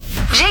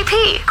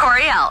JP,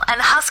 Coriel, and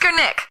Husker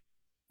Nick.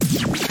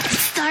 It's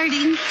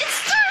starting.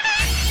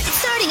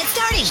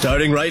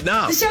 Starting right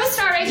now. The show's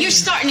starting. You're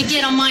starting to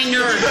get on my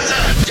nerves.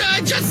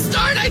 Just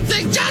start, I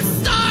think. Just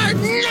start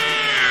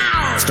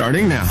now.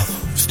 Starting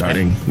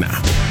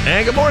now.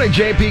 And good morning,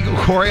 JP,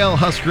 Coriel,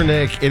 Husker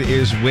Nick. It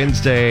is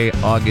Wednesday,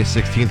 August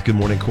 16th. Good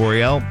morning,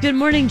 Coriel. Good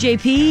morning,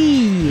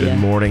 JP. Good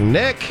morning,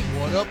 Nick.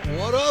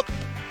 What up?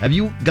 Have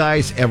you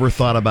guys ever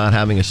thought about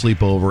having a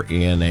sleepover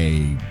in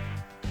a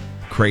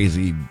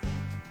crazy,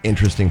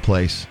 interesting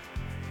place?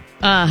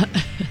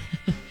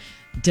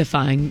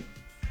 Define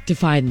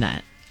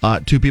that.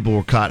 Two people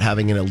were caught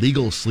having an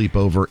illegal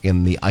sleepover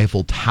in the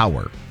Eiffel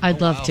Tower.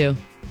 I'd love to.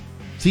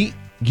 See,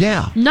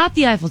 yeah. Not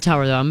the Eiffel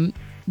Tower, though.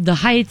 The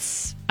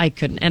heights, I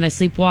couldn't. And I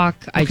sleepwalk.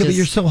 But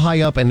you're so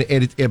high up, and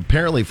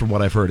apparently, from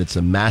what I've heard, it's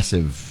a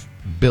massive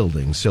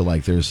building. So,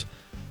 like, there's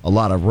a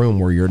lot of room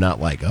where you're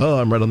not like, oh,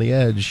 I'm right on the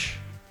edge.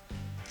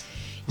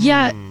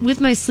 Yeah,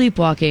 with my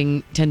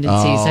sleepwalking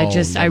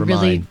tendencies, I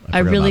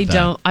really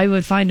don't. I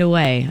would find a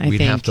way. I We'd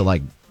think have to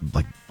like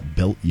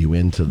built you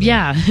into the.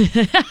 Yeah.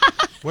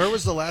 Where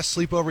was the last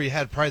sleepover you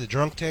had? Probably the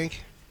drunk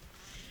tank?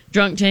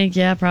 Drunk tank,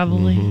 yeah,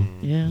 probably.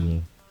 Mm-hmm.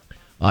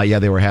 Yeah. Yeah,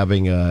 they were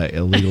having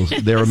illegal.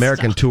 They were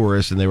American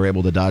tourists, and they were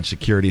able to dodge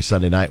security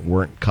Sunday night.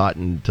 Weren't caught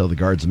until the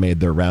guards made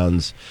their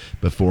rounds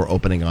before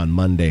opening on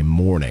Monday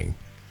morning.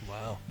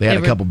 Wow. They had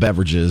a couple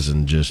beverages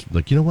and just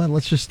like, you know what?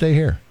 Let's just stay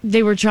here.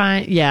 They were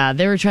trying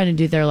to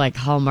do their like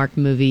Hallmark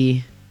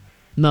movie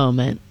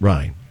moment.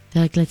 Right.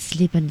 They're like, let's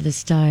sleep under the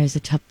stars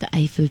atop the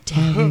Eiffel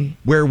Tower.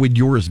 Where would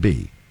yours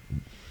be?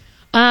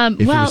 If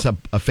it was well,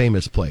 a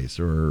famous place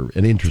or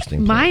an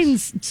interesting place.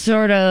 mine's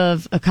sort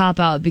of a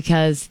cop-out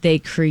because they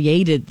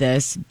created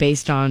this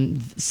based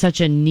on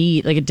such a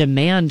need, like a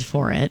demand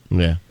for it.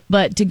 Yeah.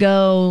 But to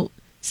go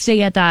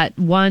stay at that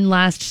one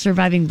last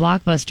surviving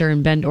Blockbuster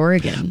in Bend,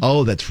 Oregon.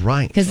 Oh, that's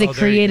right. Because they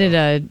created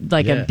a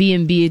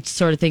B&B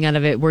sort of thing out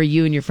of it where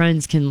you and your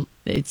friends can,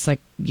 it's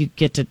like you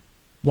get to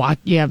watch,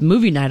 you have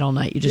movie night all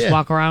night. You just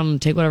walk around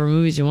and take whatever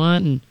movies you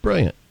want. And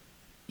Brilliant.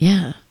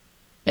 yeah.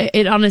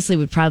 It honestly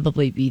would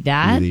probably be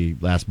that. The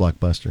last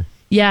Blockbuster.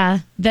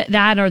 Yeah,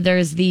 that or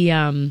there's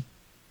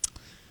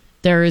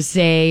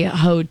a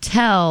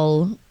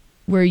hotel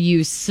where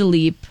you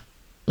sleep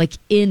like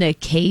in a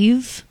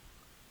cave.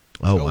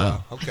 Oh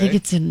wow. Okay. I think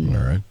it's in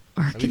All right.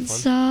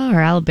 Arkansas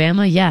or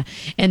Alabama. Yeah,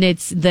 and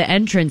it's the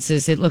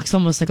entrances. It looks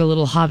almost like a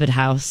little Hobbit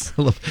house.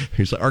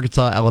 Here's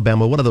Arkansas,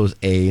 Alabama, one of those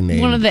A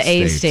names. One of the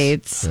A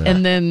states, Yeah.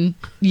 and then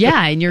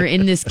and you're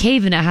in this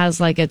cave, and it has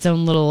like its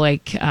own little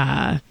like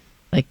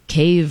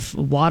cave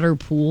water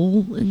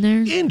pool in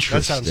there. Interesting.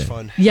 That sounds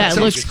fun. Yeah, That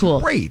it looks sounds cool.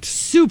 Great.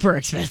 Super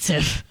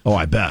expensive. Oh,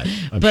 I bet.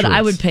 But I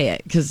would pay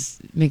it because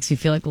it makes me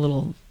feel like a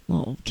little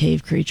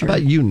cave creature. How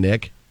about you,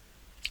 Nick?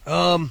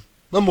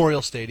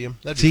 Memorial Stadium.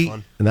 That'd be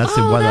fun. And that's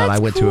the one that I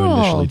that's went to cool.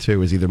 initially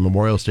too. Is either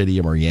Memorial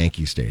Stadium or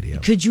Yankee Stadium.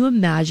 Could you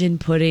imagine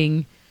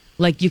putting,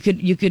 like, you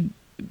could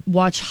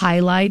watch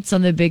highlights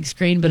on the big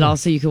screen, but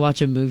also you could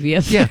watch a movie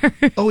up Yeah.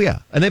 there? Oh yeah.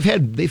 And they've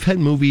had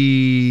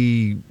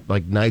movie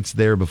like nights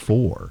there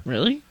before.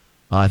 Really?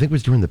 I think it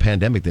was during the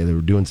pandemic. They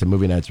were doing some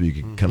movie nights where you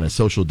could kind of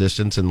social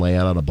distance and lay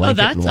out on a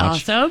blanket and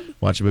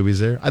watch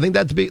movies there. I think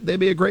they'd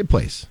be a great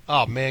place.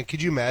 Oh, man.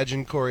 Could you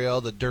imagine,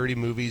 Coriel, the dirty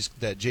movies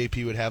that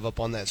JP would have up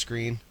on that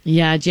screen?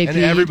 Yeah, JP. And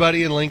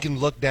everybody in Lincoln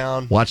look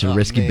down. Watching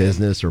Risky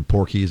Business or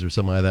Porky's or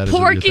something like that.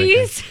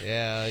 Porky's?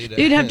 Yeah.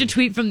 You'd have to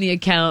tweet from the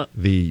account.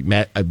 The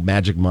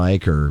Magic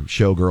Mike or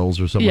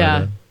Showgirls or something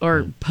like that.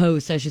 Or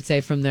post, I should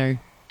say, from their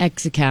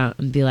ex account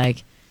and be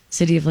like,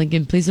 City of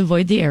Lincoln, please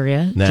avoid the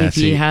area. Nah,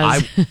 JP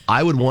has...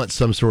 I would want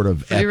some sort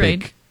of Free reign.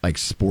 epic like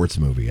sports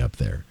movie up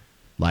there.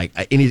 Like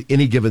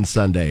any given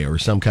Sunday or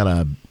some kind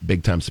of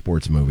big time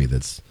sports movie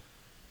that's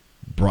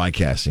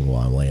broadcasting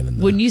while I'm laying in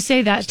the When you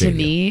say that stadium.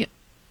 to me,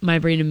 my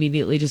brain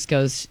immediately just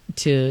goes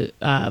to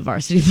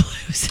Varsity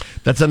Blues.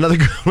 That's another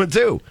good one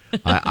too.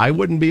 I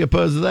wouldn't be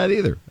opposed to that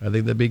either. I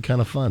think that'd be kind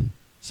of fun.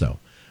 So,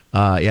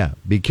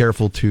 be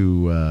careful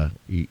to,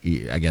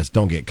 I guess,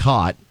 don't get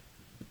caught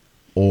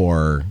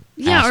or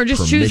or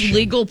just choose permission.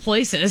 legal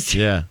places.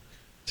 Yeah,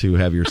 to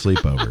have your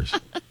sleepovers.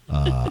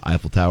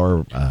 Eiffel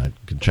Tower,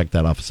 can check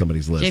that off of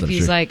somebody's list. I'm JP's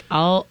sure. like,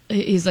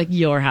 he's like,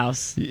 your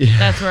house.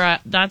 Yeah.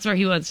 That's where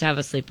he wants to have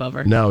a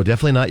sleepover. No,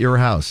 definitely not your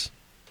house.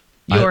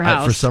 Your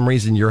house. For some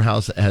reason, your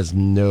house has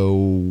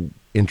no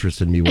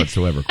interest in me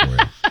whatsoever, Corey.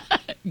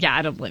 Yeah,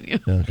 I don't blame you.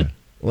 Okay.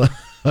 Well,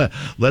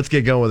 let's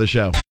get going with the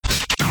show.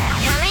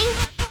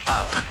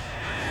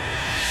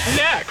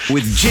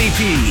 With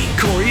JP,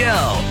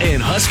 Coriel,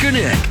 and Husker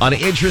Nick. An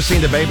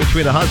interesting debate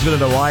between a husband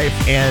and a wife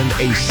and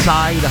a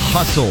side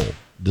hustle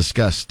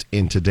discussed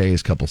in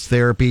today's couples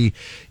therapy.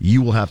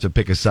 You will have to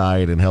pick a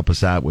side and help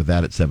us out with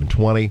that at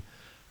 7:20.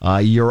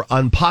 Your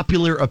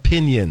unpopular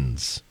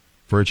opinions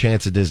for a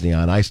chance at Disney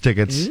on Ice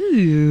tickets.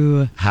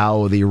 Ooh.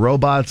 How the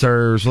robots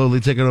are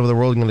slowly taking over the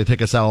world and going to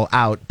take us all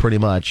out, pretty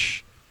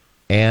much.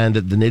 And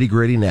the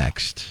nitty-gritty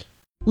next.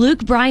 Luke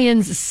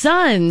Bryan's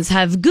sons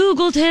have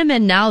Googled him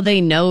and now they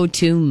know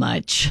too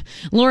much.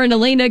 Lauren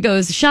Elena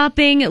goes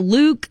shopping.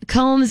 Luke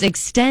Combs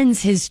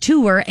extends his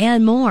tour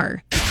and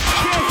more.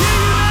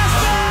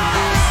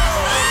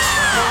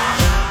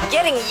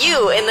 Getting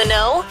you in the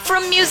know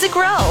from Music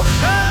Row.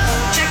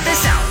 Check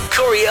this out.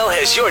 Coriel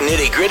has your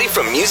nitty gritty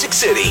from Music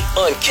City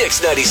on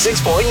Kix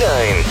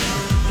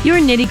 96.9. Your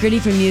nitty gritty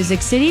from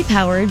Music City,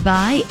 powered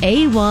by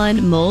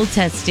A1 mold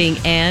testing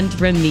and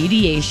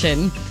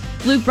remediation.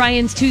 Luke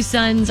Bryan's two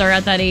sons are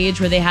at that age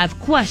where they have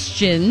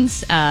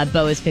questions.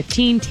 Bo is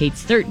 15,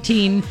 Tate's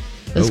 13.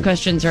 Those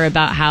questions are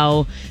about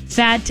how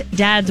fat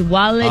Dad's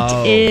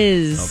wallet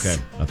is.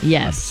 Okay.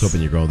 Yes. I was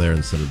hoping you go there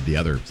instead of the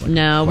other. Like,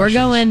 no, we're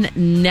going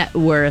net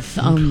worth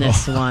on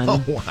this one.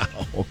 Oh, wow.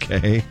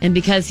 Okay. And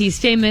because he's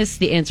famous,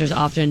 the answer is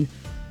often...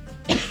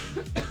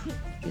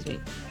 Excuse me.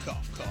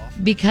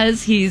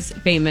 Because he's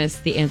famous,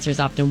 the answer is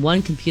often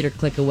one computer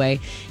click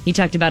away. He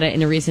talked about it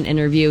in a recent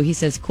interview. He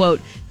says,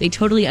 quote, they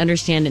totally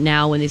understand it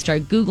now when they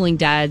start Googling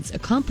Dad's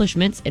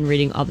accomplishments and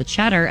reading all the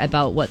chatter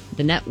about what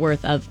the net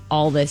worth of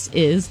all this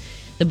is.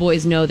 The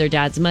boys know their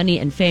dad's money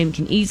and fame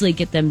can easily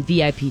get them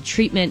VIP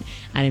treatment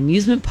at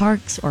amusement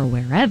parks or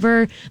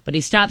wherever, but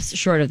he stops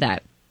short of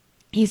that.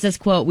 He says,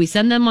 quote, we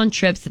send them on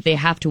trips that they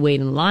have to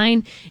wait in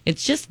line.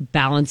 It's just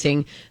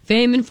balancing.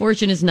 Fame and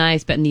fortune is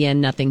nice, but in the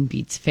end, nothing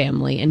beats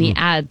family. And he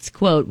adds,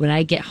 quote, when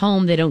I get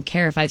home, they don't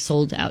care if I've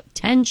sold out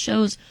 10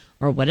 shows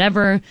or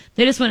whatever.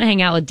 They just want to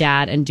hang out with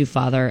Dad and do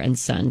father and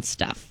son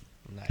stuff.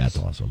 Nice. That's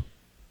awesome.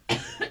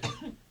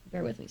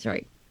 Bear with me.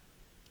 Sorry.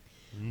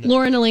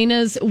 Lauren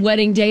Elena's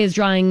wedding day is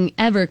drawing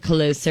ever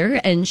closer,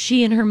 and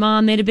she and her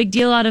mom made a big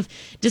deal out of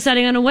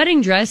deciding on a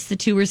wedding dress. The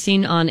two were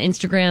seen on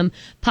Instagram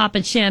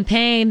popping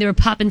champagne. They were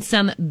popping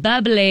some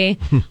bubbly.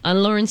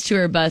 On Lauren's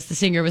tour bus, the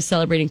singer was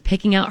celebrating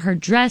picking out her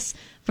dress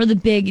for the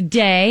big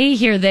day.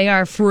 Here they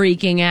are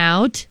freaking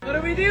out. What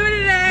are we doing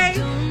today?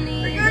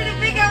 We're going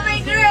to pick out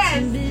my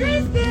dress.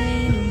 Tristan!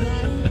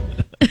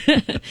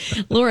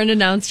 Lauren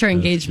announced her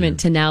engagement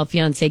to now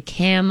fiance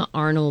Cam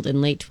Arnold in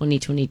late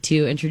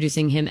 2022,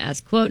 introducing him as,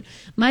 quote,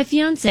 my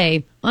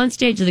fiance on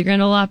stage at the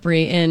Grand Ole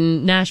Opry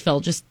in Nashville,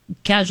 just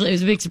casually. It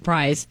was a big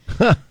surprise.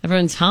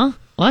 Everyone's, huh?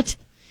 What?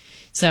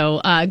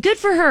 So good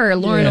for her,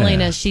 Lauren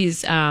Elena. She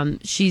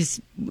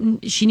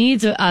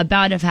needs a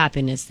bout of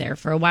happiness there.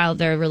 For a while,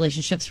 their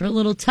relationships were a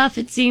little tough,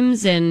 it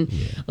seems, and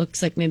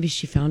looks like maybe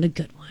she found a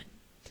good one.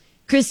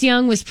 Chris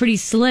Young was pretty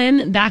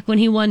slim back when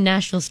he won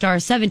Nashville Star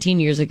 17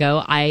 years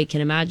ago. I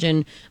can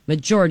imagine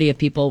majority of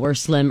people were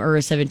slimmer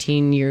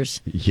 17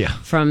 years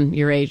from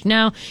your age.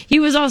 Now,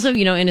 he was also,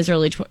 in his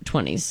early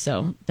 20s,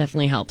 so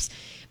definitely helps.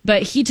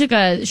 But he took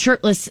a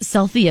shirtless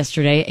selfie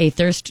yesterday, a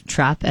thirst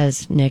trap,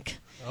 as Nick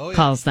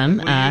calls them.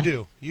 What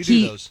do? You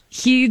do those.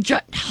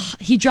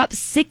 He dropped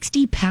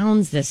 60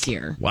 pounds this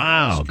year.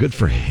 Wow, good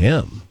for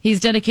him. He's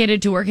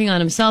dedicated to working on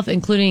himself,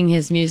 including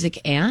his music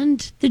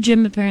and the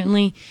gym,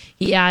 apparently.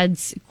 He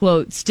adds,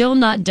 quote, still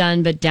not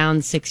done, but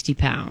down 60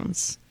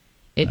 pounds.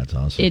 That's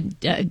awesome.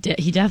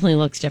 He definitely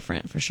looks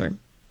different, for sure.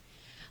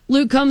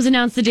 Luke Combs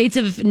announced the dates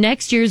of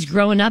next year's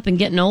Growing Up and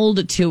Getting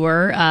Old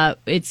tour.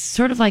 It's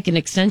sort of like an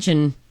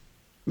extension,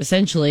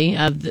 essentially,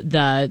 of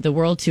the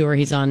world tour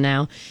he's on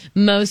now.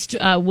 Most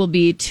will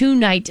be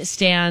 2-night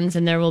stands,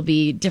 and there will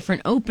be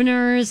different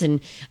openers and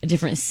a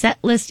different set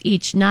list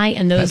each night.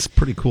 And those, that's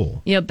pretty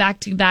cool.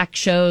 Back-to-back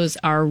shows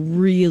are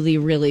really,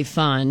 really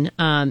fun.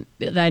 I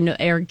know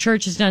Eric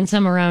Church has done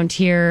some around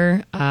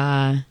here.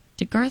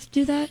 Did Garth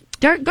do that?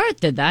 Garth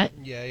did that.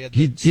 Yeah,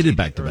 he did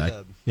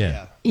back-to-back.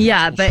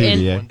 Yeah, but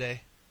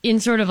in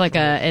sort of like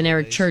an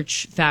Eric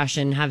Church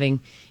fashion,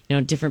 having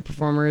different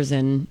performers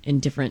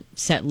and different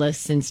set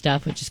lists and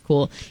stuff, which is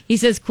cool. He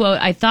says, quote,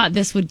 I thought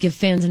this would give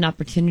fans an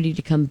opportunity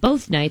to come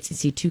both nights and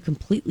see two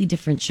completely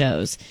different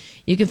shows.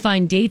 You can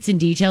find dates and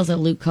details at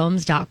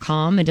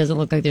lukecombs.com. It doesn't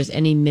look like there's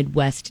any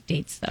Midwest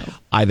dates, though.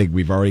 I think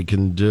we've already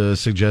can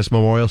suggest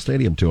Memorial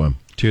Stadium to him.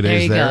 2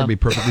 days there would be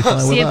perfectly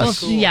fine with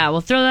us. We'll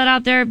throw that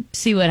out there,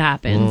 see what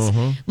happens.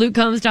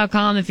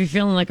 lukecombs.com if you're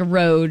feeling like a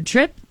road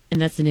trip.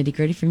 And that's the nitty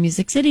gritty from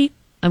Music City.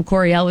 I'm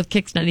Coriel with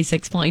Kix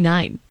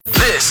 96.9.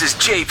 This is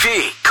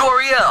JP,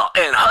 Coriel,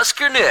 and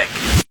Husker Nick.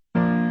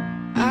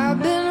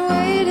 I've been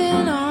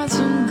waiting on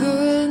some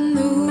good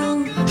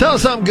news. Tell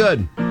us something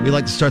good. We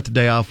like to start the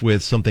day off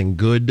with something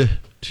good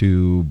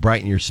to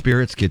brighten your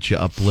spirits, get you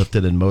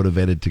uplifted and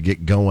motivated to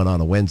get going on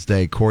a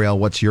Wednesday. Coriel,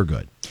 what's your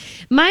good?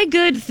 My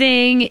good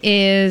thing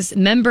is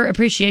Member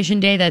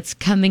Appreciation Day that's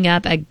coming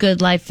up at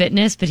Good Life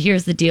Fitness. But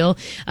here's the deal.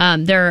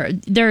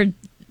 They're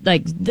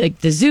like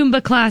the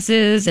Zumba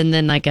classes and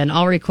then like an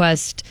all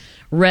request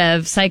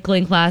Rev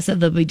cycling class that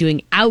they'll be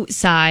doing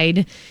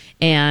outside.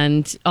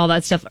 and all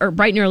that stuff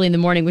bright and early in the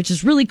morning, which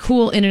is really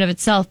cool in and of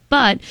itself.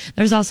 But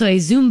there's also a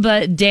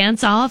Zumba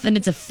dance off, and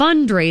it's a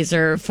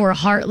fundraiser for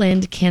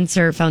Heartland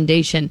Cancer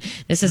Foundation.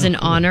 This is in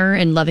honor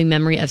and loving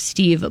memory of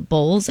Steve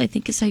Bowles, I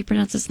think is how you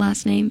pronounce his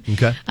last name.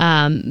 Okay.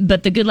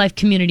 But the Good Life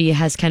community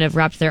has kind of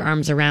wrapped their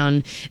arms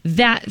around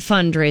that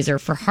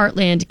fundraiser for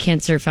Heartland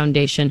Cancer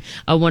Foundation,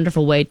 a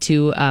wonderful way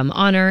to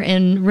honor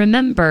and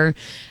remember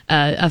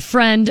a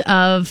friend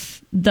of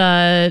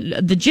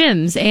the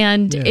gyms.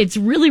 And it's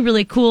really,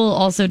 really cool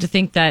also to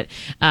think that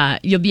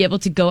you'll be able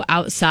to go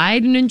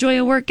outside and enjoy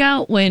a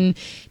workout when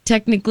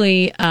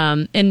technically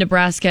in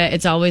Nebraska,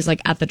 it's always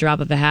like at the drop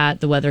of a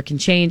hat. The weather can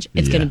change.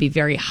 It's going to be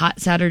very hot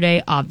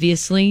Saturday,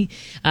 obviously,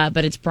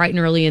 but it's bright and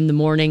early in the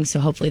morning. So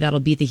hopefully that'll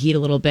beat the heat a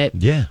little bit.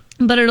 Yeah.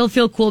 But it'll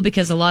feel cool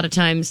because a lot of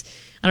times,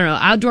 I don't know,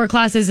 outdoor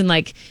classes and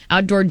like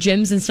outdoor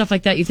gyms and stuff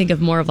like that, you think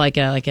of more of like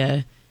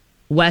a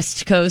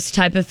West Coast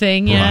type of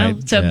thing, you know?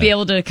 So be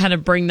able to kind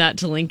of bring that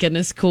to Lincoln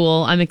is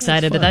cool. I'm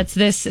excited. But that's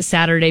this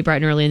Saturday, bright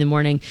and early in the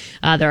morning.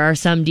 There are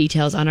some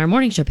details on our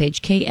morning show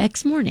page,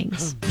 KX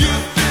Mornings.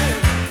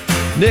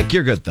 Nick,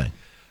 your good thing.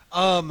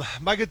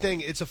 My good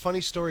thing, it's a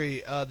funny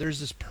story. There's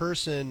this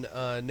person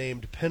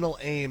named Pennell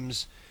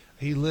Ames.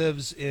 He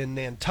lives in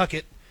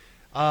Nantucket.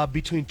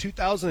 Between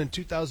 2000 and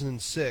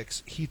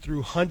 2006, he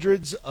threw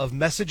hundreds of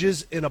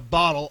messages in a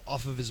bottle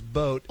off of his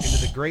boat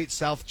into the Great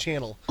South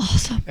Channel.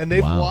 Awesome. And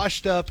they've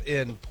washed up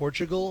in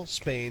Portugal,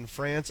 Spain,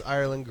 France,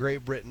 Ireland,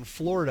 Great Britain,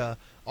 Florida,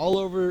 all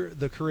over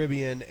the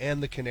Caribbean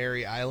and the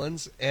Canary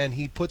Islands. And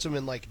he puts them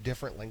in like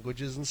different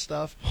languages and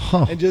stuff,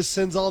 and just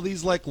sends all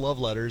these like love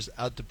letters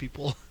out to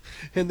people.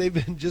 And they've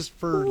been just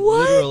for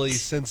literally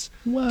since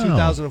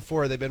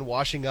 2004, they've been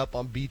washing up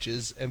on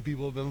beaches, and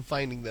people have been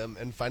finding them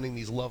and finding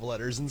these love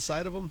letters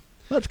inside of them.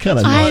 That's kind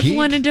of I've neat.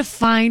 wanted to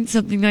find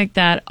something like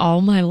that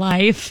all my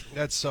life.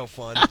 That's so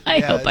fun. I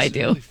hope I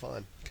do. Really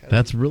fun.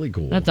 That's really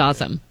cool. That's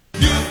awesome.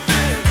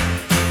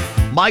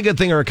 My good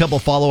thing are a couple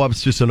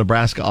follow-ups to some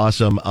Nebraska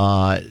awesome.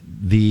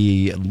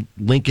 The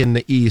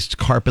Lincoln East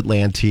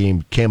Carpetland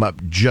team came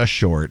up just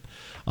short.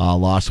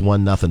 Lost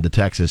 1-0 to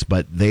Texas,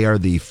 but they are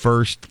the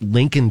first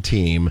Lincoln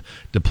team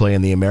to play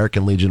in the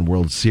American Legion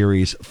World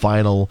Series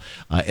final.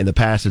 In the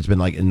past, it's been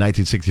like in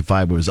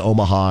 1965, it was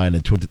Omaha, and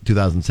in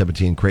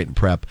 2017, Creighton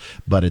Prep,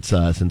 but it's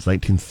since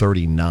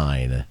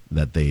 1939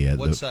 that they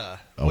What's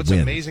win.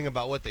 amazing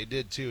about what they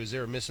did, too, is they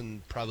were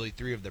missing probably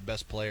 3 of their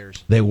best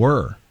players. They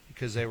were.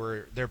 Because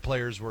their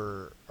players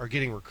are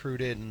getting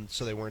recruited, and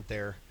so they weren't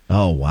there.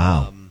 Oh,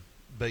 wow.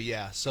 But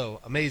yeah, so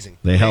amazing.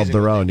 They held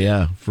their own,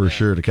 for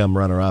sure, to come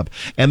runner-up.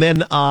 And then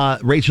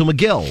Rachel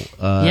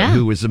McGill,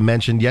 who was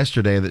mentioned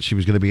yesterday that she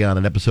was going to be on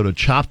an episode of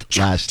Chopped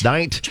last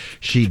night.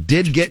 She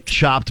did get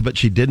chopped, but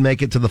she did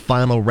make it to the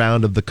final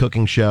round of the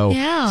cooking show.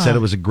 Yeah. Said it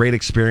was a great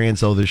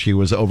experience, although she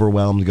was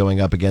overwhelmed going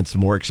up against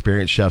more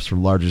experienced chefs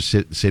from larger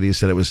cities.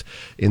 Said it was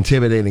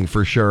intimidating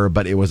for sure,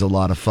 but it was a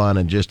lot of fun,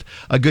 and just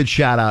a good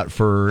shout-out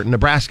for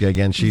Nebraska.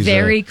 Again, she's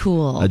very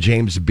cool. A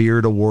James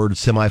Beard Award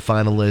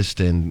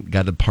semifinalist and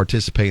got to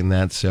participate in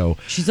that, so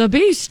she's a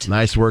beast.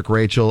 Nice work,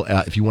 Rachel.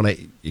 If you want to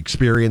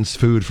experience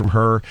food from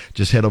her,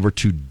 just head over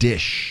to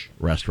Dish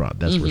Restaurant.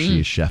 That's where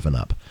she is chefing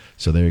up.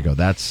 So there you go.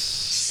 That's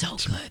so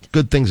good.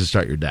 Good things to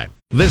start your day.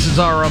 This is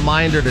our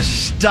reminder to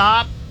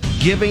stop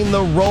giving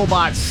the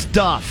robots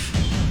stuff.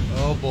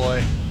 Oh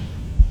boy,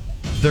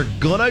 they're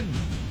gonna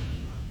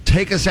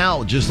take us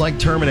out just like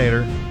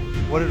Terminator.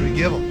 What did we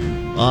give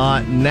them?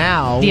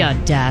 Now the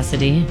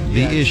audacity.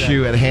 The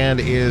issue at hand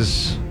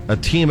is a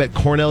team at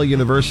Cornell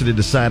University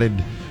decided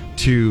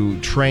to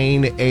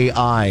train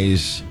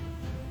AIs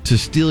to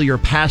steal your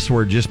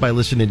password just by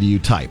listening to you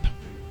type.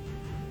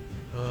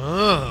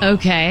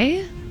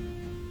 Okay.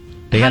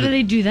 How do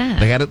they do that?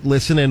 They had it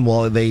listen in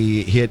while they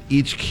hit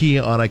each key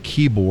on a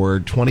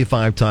keyboard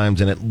 25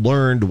 times, and it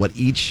learned what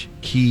each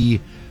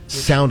key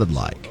sounded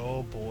like.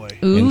 Oh, boy.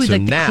 Ooh, so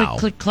like now, the click,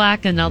 click,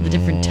 clack, and all the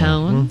different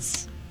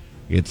tones.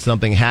 It's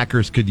something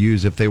hackers could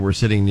use if they were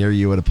sitting near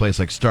you at a place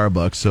like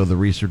Starbucks. So the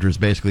researchers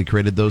basically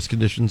created those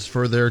conditions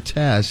for their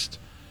test.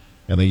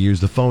 And they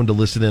used the phone to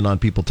listen in on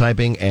people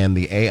typing, and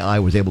the AI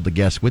was able to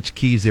guess which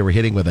keys they were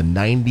hitting with a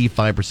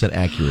 95%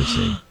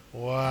 accuracy.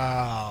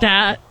 Wow.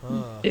 That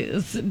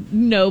is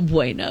no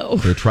bueno.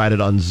 They tried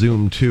it on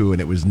Zoom, too, and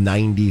it was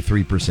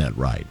 93%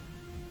 right.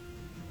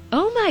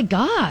 Oh, my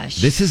gosh.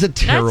 This is a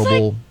terrible...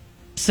 That's like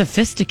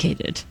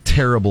sophisticated.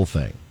 Terrible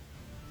thing.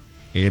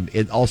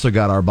 It also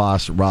got our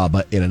boss, Rob,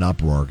 in an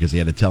uproar because he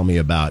had to tell me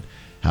about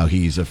how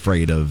he's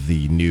afraid of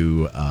the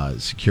new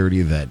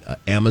security that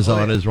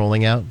Amazon is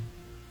rolling out.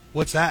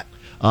 What's that?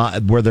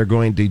 Where they're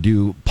going to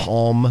do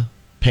palm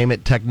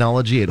payment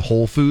technology at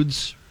Whole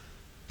Foods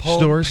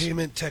stores.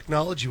 Payment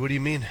technology? What do you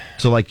mean?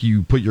 So, like,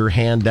 you put your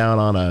hand down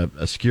on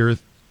a secure,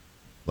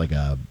 like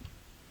a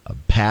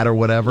pad or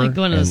whatever. Like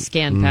one of those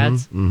scan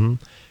pads. Mm-hmm.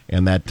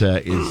 And that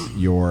is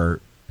your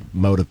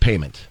mode of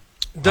payment.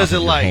 Does it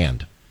like...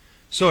 hand.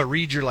 So it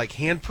reads your, like,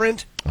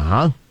 handprint?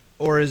 Uh-huh.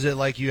 Or is it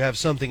like you have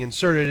something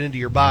inserted into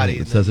your body?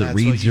 It says it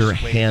reads your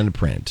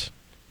handprint.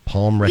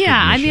 Palm recognition.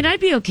 Yeah, I mean, I'd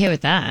be okay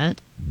with that.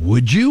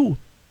 Would you?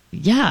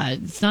 Yeah,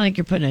 it's not like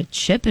you're putting a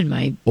chip in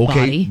my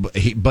body.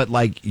 But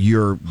like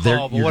you're but you're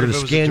what going if to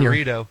it was scan a your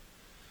Dorito?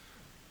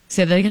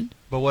 Say that again?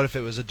 But what if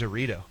it was a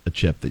Dorito? a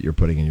chip that you're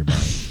putting in your body.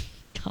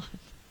 God,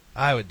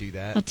 I would do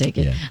that. I'll take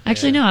it. Yeah.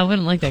 Actually, no, I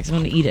wouldn't like that because I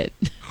want to eat it.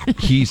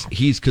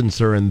 He's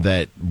concerned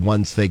that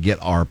once they get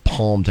our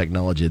palm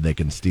technology, they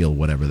can steal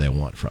whatever they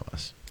want from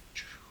us.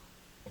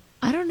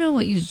 I don't know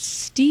what you'd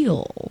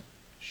steal.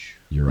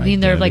 You're right. I mean,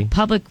 they're like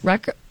public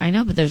record. I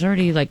know, but there's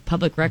already like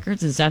public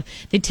records and stuff.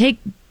 They take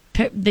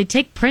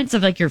prints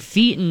of like your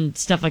feet and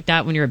stuff like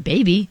that when you're a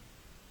baby.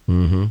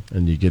 Mm-hmm.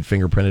 And you get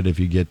fingerprinted if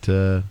you get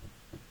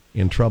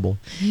in trouble.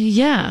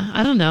 Yeah,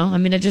 I don't know. I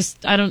mean,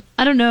 I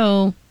don't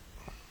know.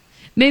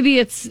 Maybe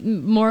it's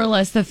more or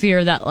less the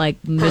fear that like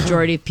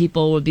majority of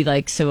people would be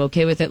like so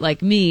okay with it,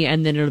 like me,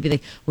 and then it'll be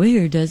like,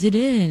 where does it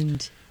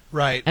end?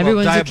 Right.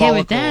 Everyone's well, okay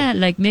with that.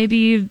 Like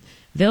maybe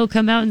they'll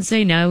come out and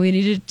say, now we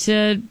needed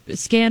to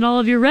scan all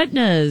of your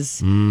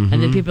retinas, and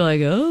then people are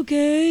like,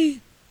 okay.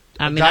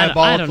 I mean,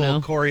 I don't know.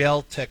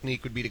 Coriel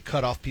technique would be to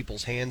cut off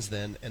people's hands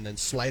then, and then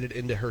slide it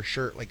into her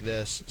shirt like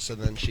this, so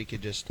then she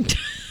could just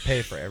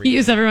pay for everything.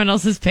 Use everyone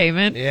else's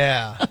payment.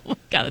 Yeah. Oh my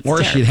God, that's Or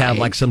terrifying. she'd have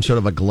like some sort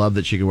of a glove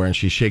that she could wear, and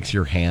she shakes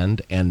your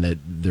hand, and that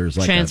there's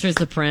like transfers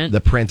the print.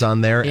 the print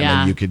on there, and Yeah.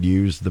 then you could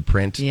use the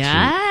print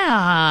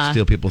Yeah. to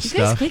steal people's You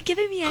guys stuff. quit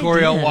giving me ideas.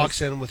 Coriel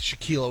walks in with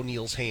Shaquille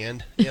O'Neal's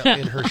hand in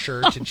her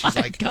shirt, and she's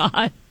like,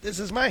 God. this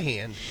is my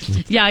hand.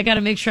 Yeah, I got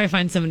to make sure I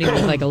find somebody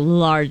with like a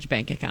large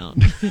bank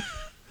account.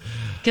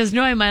 Because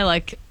knowing my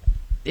luck,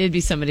 it'd be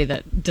somebody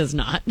that does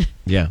not.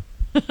 Yeah.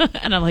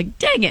 And I'm like,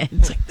 dang it.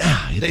 It's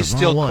like, They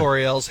steal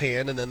Coriel's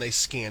hand, and then they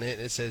scan it,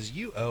 and it says,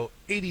 you owe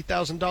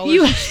 $80,000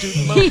 you, in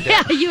student loan debt.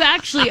 yeah, you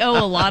actually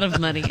owe a lot of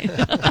money.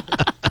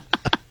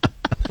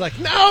 Like,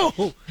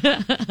 no!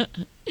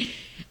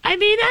 I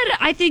mean,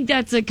 I think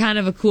that's a kind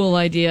of a cool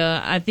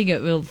idea. I think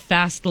it will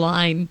fast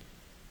line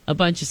a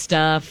bunch of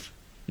stuff.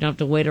 You don't have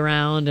to wait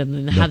around and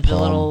then have the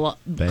palm little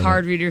payment.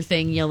 card reader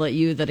thing yell at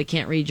you that it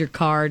can't read your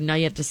card. Now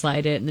you have to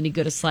slide it, and then you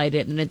go to slide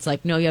it, and it's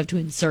like, no, you have to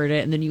insert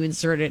it, and then you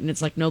insert it, and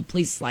it's like, no,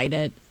 please slide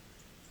it.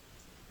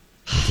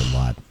 That's a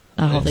lot.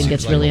 The whole thing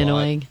gets really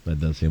annoying.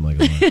 That does seem like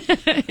a lot.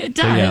 It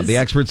does. So, yeah, the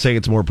experts say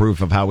it's more proof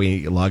of how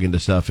we log into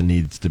stuff and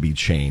needs to be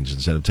changed.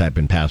 Instead of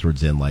typing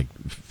passwords in, like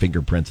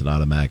fingerprints and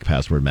automatic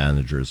password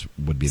managers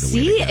would be the way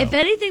See, to go. if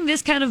anything,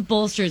 this kind of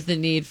bolsters the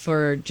need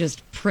for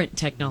just print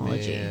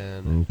technology.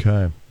 Man.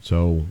 Okay.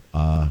 So,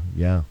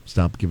 yeah,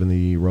 stop giving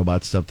the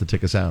robot stuff to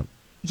tick us out.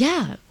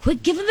 Yeah,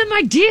 quit giving them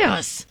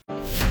ideas.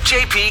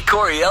 JP,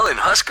 Coriel, and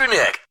Husker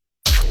Nick.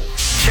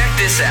 Check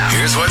this out.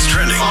 Here's what's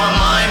trending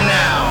online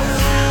now.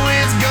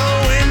 It's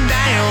going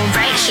down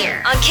Right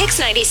here. On Kix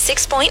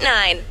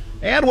 96.9.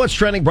 And what's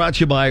trending brought to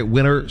you by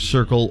Winter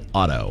Circle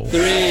Auto.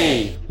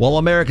 3. While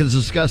Americans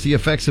discuss the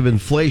effects of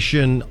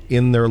inflation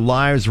in their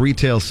lives,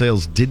 retail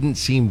sales didn't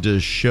seem to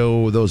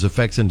show those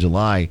effects in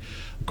July.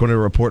 According to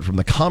a report from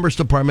the Commerce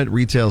Department,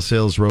 retail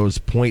sales rose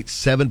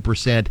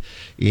 0.7%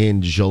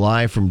 in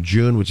July from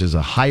June, which is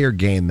a higher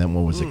gain than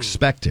what was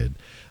expected.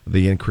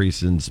 The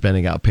increase in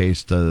spending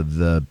outpaced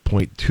the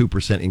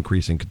 0.2%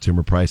 increase in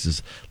consumer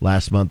prices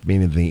last month,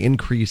 meaning the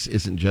increase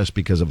isn't just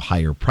because of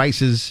higher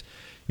prices.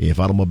 If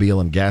automobile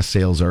and gas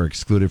sales are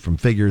excluded from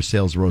figures,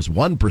 sales rose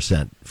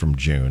 1% from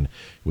June,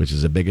 which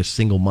is the biggest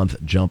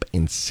single-month jump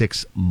in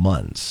 6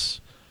 months.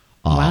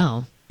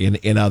 Wow.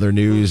 In other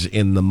news,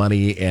 in the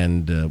money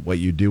and what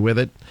you do with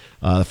it,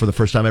 for the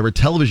first time ever,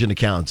 television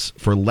accounts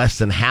for less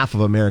than half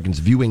of Americans'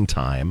 viewing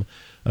time.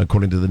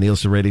 According to the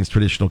Nielsen ratings,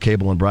 traditional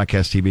cable and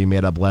broadcast TV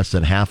made up less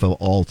than half of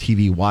all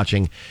TV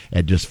watching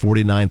at just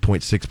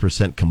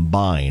 49.6%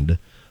 combined.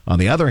 On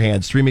the other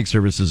hand, streaming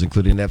services,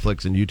 including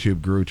Netflix and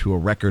YouTube, grew to a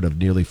record of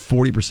nearly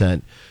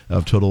 40%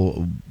 of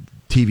total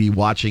TV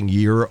watching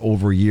year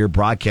over year.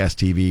 Broadcast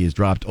TV has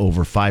dropped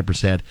over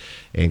 5%,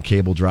 and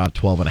cable dropped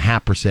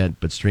 12.5%,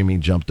 but streaming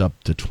jumped up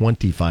to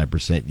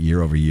 25%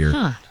 year over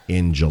year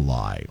in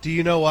July. Do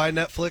you know why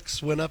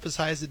Netflix went up as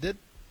high as it did?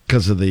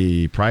 Because of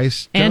the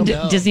price? And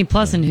No. Disney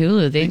Plus and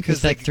Hulu, they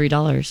Because increased like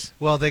 $3.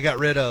 Well, they got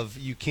rid of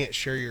you can't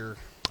share your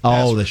Oh,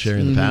 passwords. they're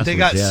sharing the passwords. They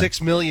got yeah. 6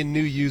 million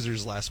new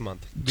users last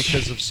month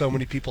because of so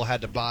many people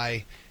had to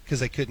buy because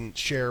they couldn't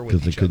share with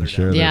 'Cause they each couldn't other.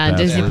 share now. their Yeah,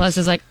 Disney passwords. Plus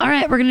is like, all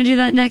right, we're going to do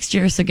that next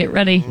year, so get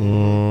ready.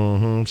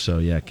 Mhm. So,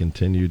 yeah,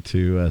 continue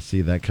to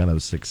see that kind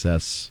of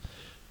success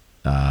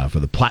for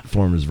the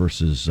platforms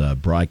versus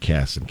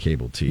broadcast and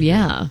cable TV.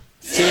 Yeah.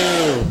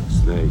 2.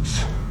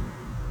 Snakes.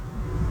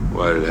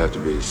 Why did it have to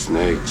be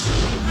snakes?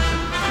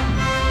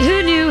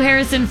 Who knew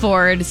Harrison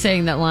Ford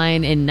saying that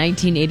line in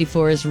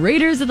 1984's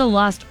Raiders of the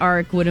Lost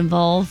Ark would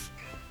involve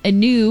a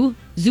new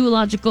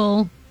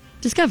zoological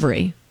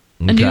discovery?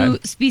 A Okay. new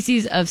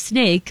species of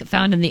snake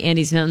found in the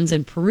Andes Mountains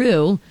in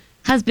Peru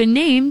has been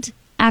named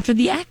after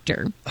the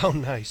actor. Oh,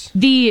 nice.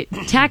 The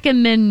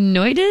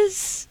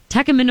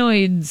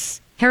Tachymonoids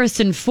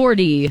Harrison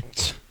Fordy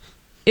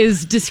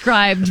is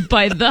described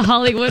by the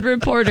Hollywood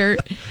Reporter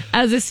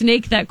as a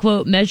snake that,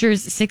 quote,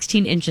 measures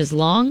 16 inches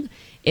long,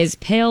 is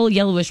pale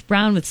yellowish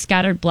brown with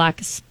scattered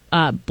black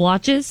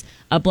blotches,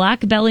 a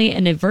black belly,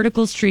 and a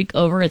vertical streak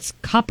over its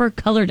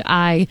copper-colored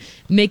eye,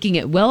 making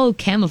it well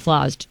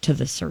camouflaged to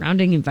the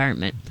surrounding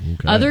environment.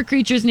 Okay. Other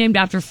creatures named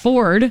after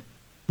Ford,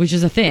 which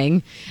is a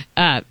thing,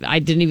 I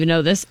didn't even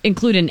know this,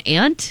 include an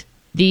ant,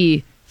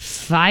 the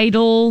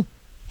Fidal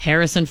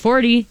Harrison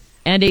 40,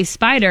 and a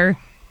spider,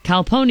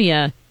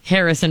 Calponia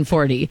Harrison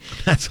 40.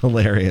 That's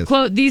hilarious.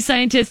 Quote, these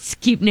scientists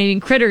keep naming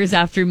critters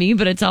after me,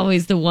 but it's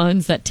always the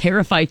ones that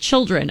terrify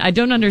children. I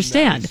don't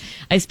understand. Nice.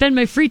 I spend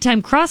my free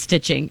time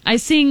cross-stitching. I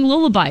sing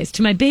lullabies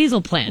to my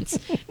basil plants.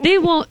 They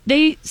won't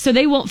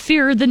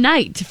fear the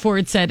night,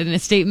 Ford said in a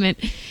statement.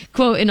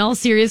 Quote, in all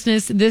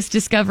seriousness, this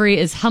discovery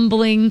is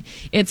humbling.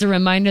 It's a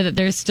reminder that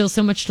there's still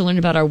so much to learn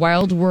about our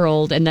wild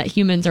world and that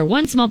humans are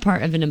one small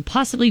part of an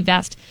impossibly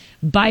vast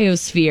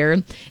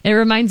biosphere. It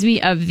reminds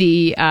me of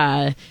the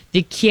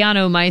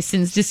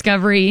Keanomycins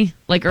discovery,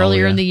 like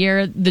earlier in the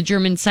year. The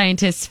German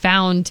scientists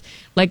found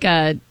like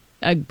a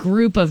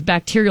group of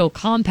bacterial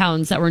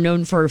compounds that were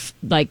known for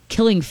like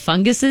killing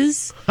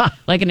funguses,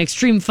 like an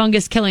extreme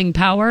fungus killing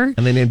power.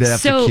 And they named it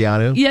after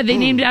Keanu? Yeah, they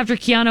named it after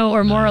Keanu,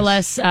 or more or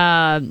less the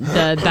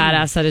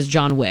badass that is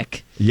John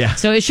Wick. Yeah.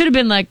 So it should have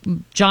been like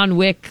John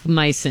Wick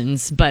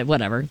mycins, but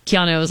whatever.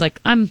 Keanu was like,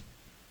 I'm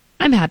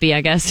happy, I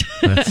guess.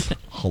 That's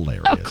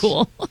hilarious. Oh,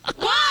 cool.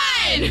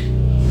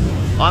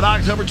 On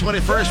October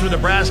 21st, when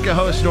Nebraska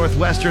hosts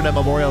Northwestern at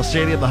Memorial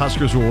Stadium, the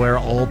Huskers will wear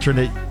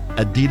alternate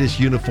Adidas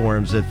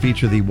uniforms that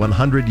feature the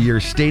 100-year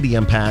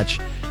stadium patch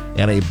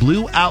and a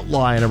blue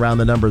outline around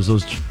the numbers.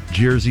 Those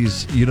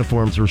jerseys,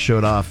 uniforms were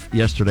showed off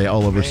yesterday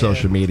all over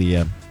social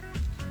media.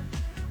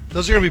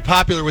 Those are going to be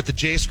popular with the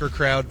Jasker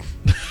crowd.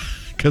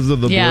 Because of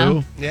the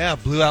blue? Yeah,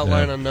 blue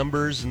outline on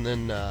numbers, and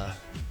then,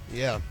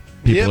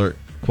 People are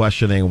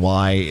questioning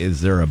why is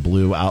there a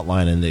blue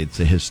outline, and it's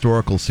a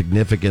historical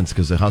significance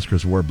because the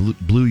Huskers wore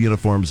blue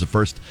uniforms the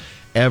first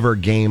ever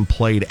game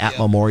played at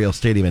Memorial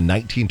Stadium in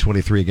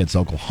 1923 against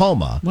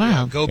Oklahoma. Wow.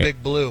 Yeah, go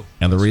Big Blue.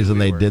 And the reason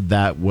they did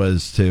that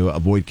was to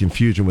avoid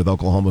confusion with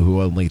Oklahoma,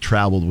 who only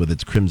traveled with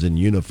its crimson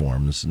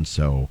uniforms. And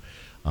so,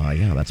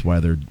 that's why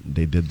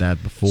they did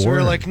that before. So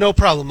we're like, no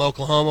problem,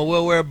 Oklahoma.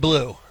 We'll wear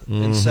blue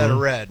instead of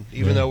red,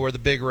 even though we're the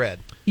big red.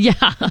 Yeah.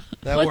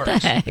 That what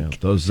works. the heck? Yeah,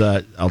 those do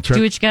what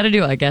you got to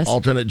do, I guess.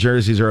 Alternate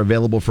jerseys are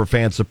available for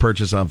fans to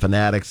purchase on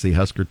Fanatics, the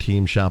Husker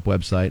Team Shop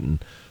website,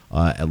 and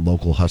at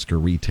local Husker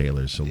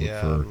retailers. So look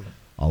for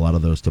a lot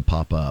of those to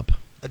pop up.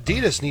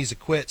 Adidas needs to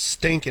quit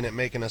stinking at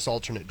making us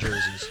alternate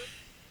jerseys.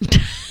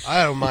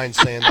 I don't mind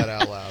saying that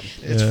out loud.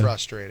 It's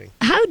frustrating.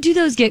 How do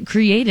those get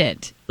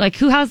created? Like,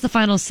 who has the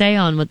final say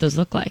on what those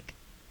look like?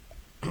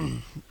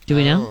 Do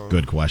we know?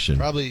 Good question.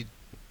 Probably.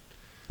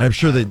 I'm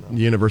sure the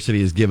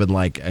university is given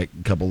like a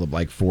couple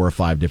of 4 or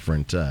 5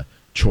 different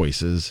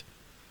choices,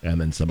 and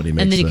then somebody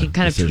makes. And then you can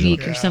kind decision. of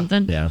tweak or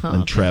something. Yeah,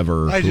 and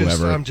Trevor,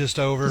 whoever. I'm just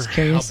over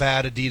how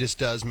bad Adidas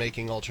does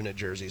making alternate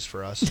jerseys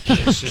for us.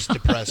 It's just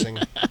depressing.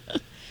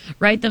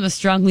 Write them a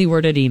strongly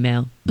worded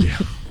email. Yeah,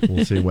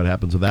 we'll see what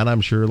happens with that.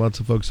 I'm sure lots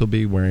of folks will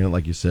be wearing it,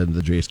 like you said.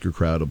 The Jasker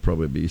crowd will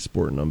probably be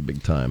sporting them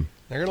big time.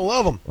 They're gonna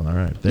love them. All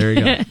right, there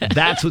you go.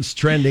 That's what's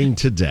trending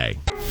today.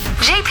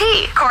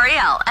 JP,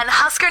 Coriel, and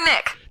Husker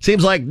Nick.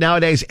 Seems like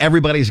nowadays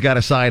everybody's got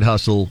a side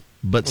hustle,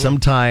 but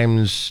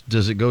sometimes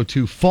does it go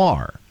too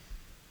far?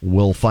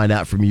 We'll find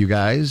out from you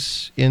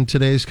guys in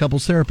today's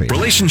Couples Therapy.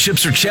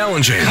 Relationships are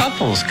challenging.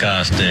 Couples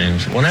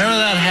costumes. Whenever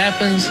that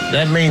happens,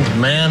 that means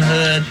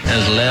manhood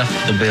has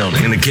left the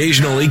building. And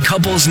occasionally,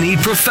 couples need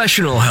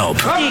professional help.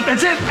 Oh,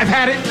 that's it. I've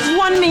had it.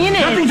 1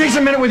 minute. Nothing takes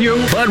a minute with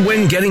you. But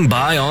when getting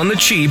by on the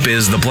cheap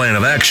is the plan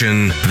of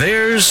action,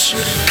 there's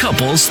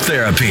Couples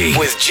Therapy.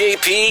 With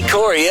JP,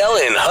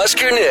 Coriel, and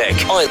Husker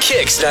Nick on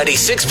Kix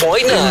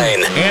 96.9.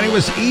 And it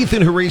was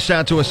Ethan who reached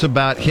out to us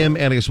about him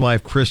and his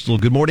wife, Crystal.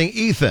 Good morning,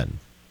 Ethan.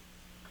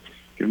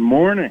 Good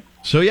morning.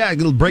 So,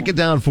 break it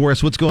down for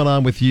us. What's going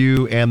on with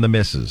you and the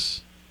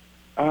missus?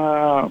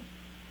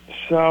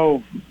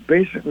 So,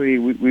 basically,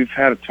 we've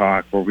had a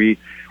talk where we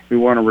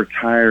want to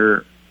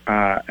retire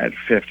at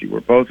 50.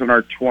 We're both in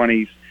our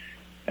 20s,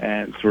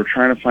 and so we're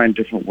trying to find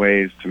different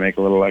ways to make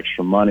a little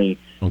extra money.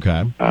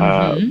 Okay.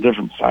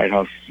 Different side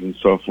hustles and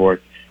so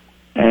forth.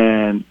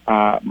 And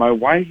my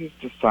wife has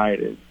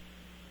decided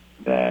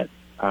that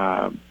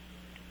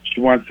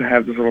she wants to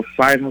have this little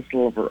side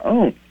hustle of her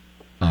own.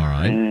 All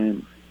right.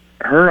 And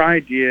her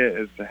idea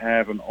is to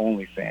have an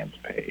OnlyFans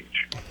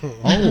page.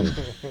 Oh.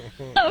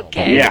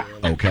 Okay. Yeah.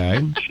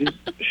 Okay.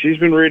 She's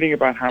been reading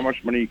about how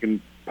much money you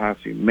can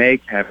possibly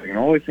make having an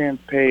OnlyFans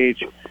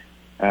page,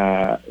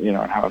 and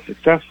how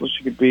successful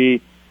she could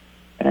be.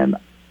 And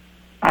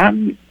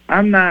I'm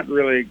not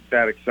really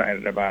that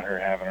excited about her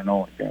having an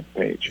OnlyFans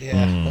page.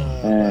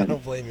 Yeah, I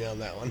don't blame you on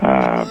that one.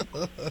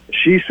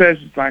 She says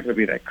it's not going to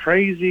be that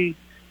crazy,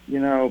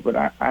 but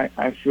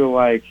I feel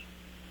like,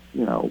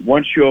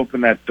 once you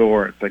open that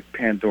door, it's like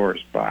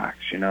Pandora's box,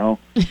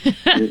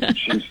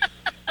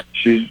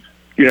 She's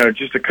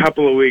just a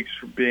couple of weeks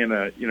from being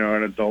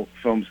an adult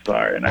film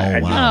star. And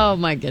oh,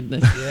 my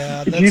goodness.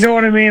 Yeah, you know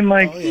what I mean?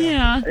 Like,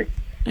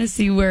 I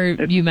see where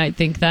you might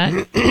think that.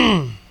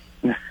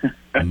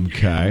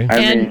 Okay. I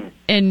mean,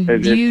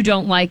 And you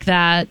don't like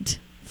that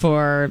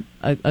for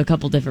a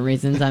couple different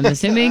reasons, I'm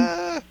assuming.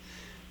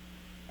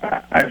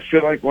 I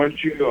feel like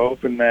once you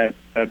open that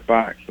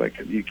box, like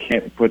you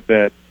can't put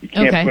it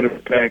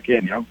back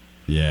in, you know.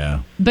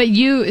 Yeah. But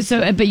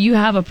you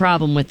have a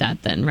problem with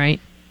that then, right?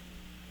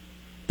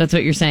 That's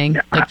what you're saying.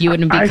 Like you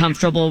wouldn't be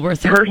comfortable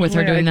with her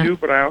doing that. I do,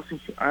 but I also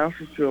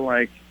feel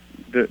like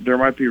there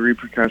might be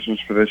repercussions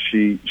for this.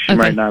 She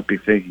might not be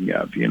thinking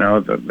of. You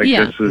know,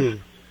 this is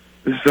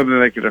something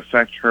that could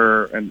affect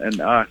her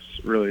and us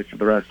really for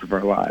the rest of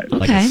our lives.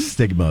 Like a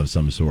stigma of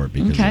some sort.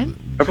 Because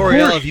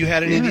Coriel, have you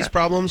had any of these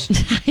problems?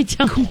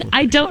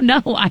 I don't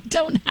know. I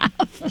don't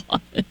have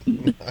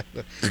one.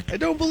 I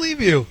don't believe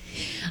you.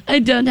 I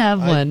don't have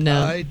one.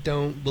 No, I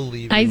don't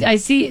believe you. I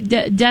see.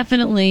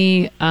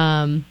 Definitely.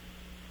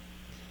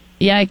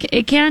 Yeah,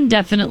 it can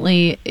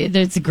definitely.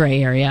 There's a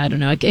gray area. I don't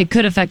know. It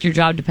could affect your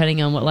job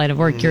depending on what line of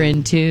work you're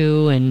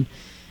into, and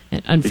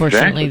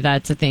unfortunately,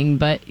 that's a thing.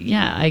 But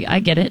yeah,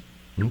 I get it.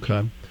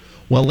 Okay.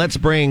 Well, let's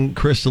bring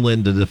Crystal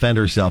in to defend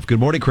herself. Good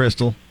morning,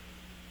 Crystal.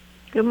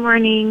 Good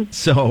morning.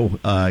 So,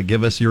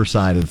 give us your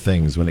side of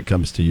things when it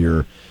comes to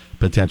your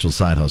potential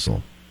side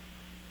hustle.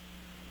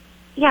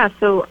 Yeah,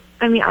 so,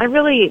 I mean, I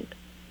really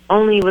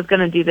only was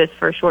going to do this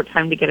for a short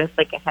time to get us,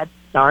 like, a head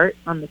start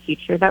on the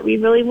future that we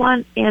really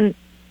want. And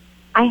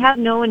I have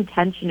no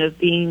intention of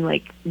being,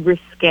 like,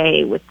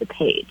 risque with the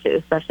page,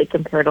 especially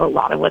compared to a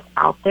lot of what's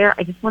out there.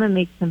 I just want to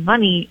make some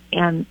money.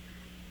 And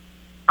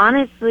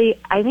honestly,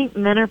 I think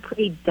men are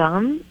pretty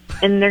dumb,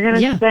 and they're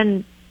going to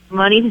spend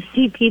money to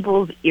see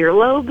people's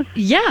earlobes.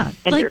 Yeah.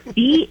 And their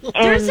feet.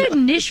 There's and a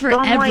niche for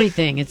so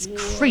everything. It's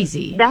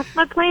crazy. That's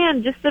my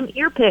plan. Just some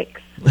ear pics.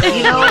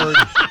 You know?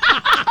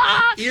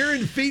 Ear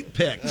and feet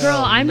pics.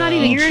 Girl, I'm not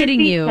even Ear and kidding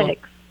feet you.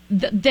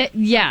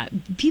 pics.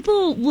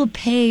 People will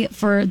pay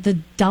for the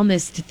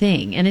dumbest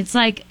thing. And it's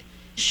like,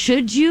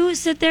 should you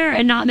sit there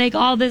and not make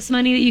all this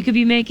money that you could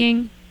be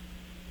making?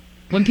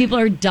 When people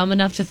are dumb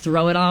enough to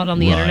throw it out on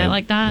the internet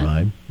like that?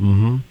 Right.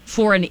 Mm-hmm.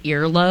 For an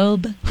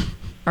earlobe?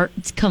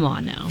 Come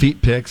on now.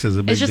 Feet pics is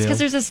a big deal. It's just because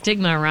there's a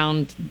stigma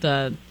around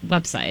the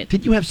website.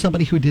 Did you have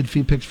somebody who did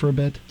feet pics for a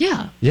bit?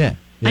 Yeah. Yeah.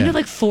 I know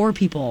like 4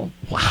 people.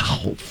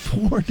 Wow,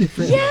 4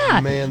 different. Yeah,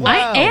 man.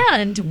 Wow.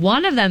 And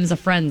one of them's a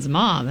friend's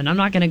mom, and I'm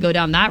not going to go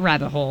down that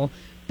rabbit hole.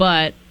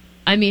 But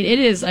I mean, it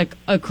is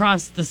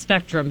across the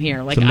spectrum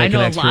here. Like I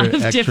know a lot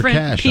of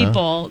different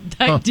people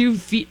that do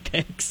feet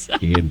pics.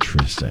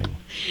 Interesting.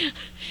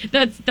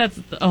 That's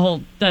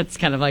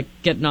kind of like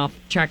getting off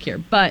track here.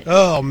 But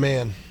oh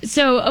man.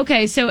 So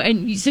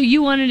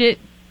you wanted it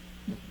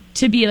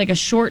to be like a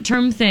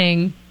short-term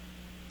thing,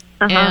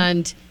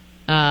 and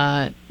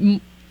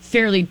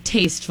fairly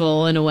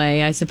tasteful in a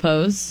way, I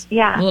suppose.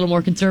 Yeah. A little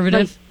more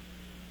conservative.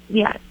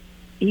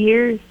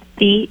 Ears,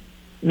 feet,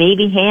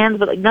 maybe hands,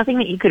 but like nothing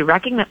that you could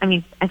recognize. I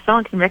mean, if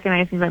someone can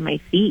recognize me by my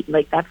feet,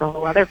 like that's a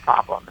whole other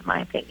problem, in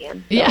my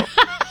opinion. So. Yeah.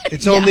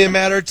 It's only a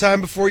matter of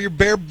time before your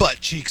bare butt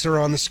cheeks are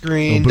on the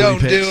screen.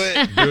 Don't do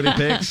it. Booty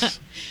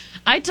pics.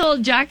 I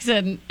told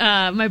Jackson,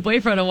 my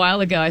boyfriend, a while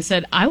ago, I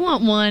said, I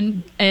want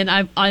one, and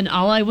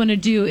all I want to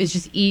do is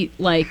just eat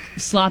like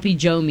sloppy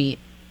Joe meat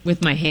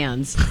with my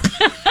hands.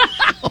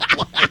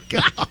 Oh my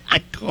God,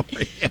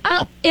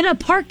 Coriel. In a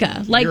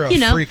parka, like You're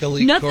a freak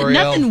elite, Coriel.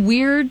 nothing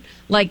weird.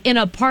 Like in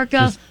a parka,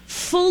 just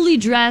fully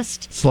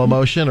dressed, slow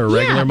motion or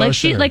regular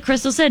motion. Like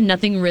Crystal said,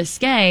 nothing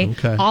risque.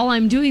 Okay. All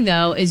I'm doing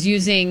though is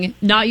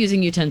not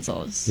using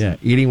utensils. Yeah,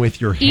 eating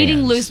with your hands.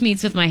 Eating loose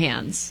meats with my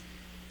hands.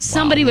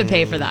 Somebody would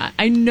pay for that.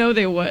 I know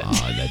they would.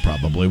 They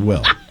probably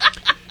will.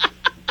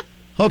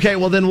 Okay,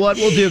 well then what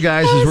we'll do,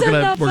 guys, is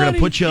we're gonna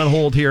put you on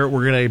hold here.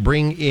 We're gonna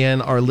bring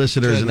in our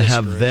listeners and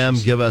have them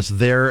give us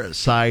their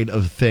side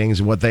of things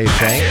and what they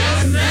think.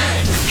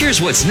 Here's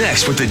what's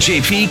next with the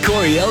JP,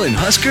 Coriel, and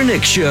Husker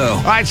Nick show.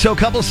 All right, so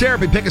couples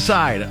therapy, pick a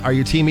side. Are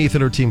you Team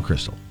Ethan or Team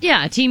Crystal?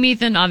 Yeah, Team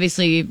Ethan,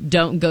 obviously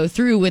don't go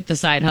through with the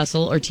side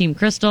hustle, or Team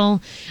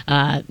Crystal.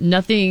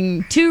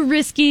 Nothing too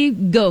risky,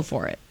 go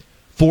for it.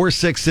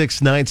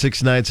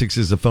 466-9696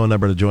 is the phone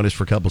number to join us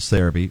for couples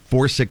therapy.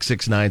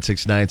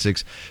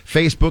 466-9696.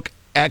 Facebook,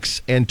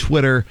 X, and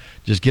Twitter.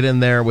 Just get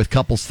in there with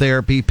couples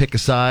therapy, pick a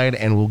side,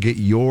 and we'll get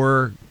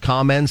your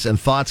comments and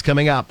thoughts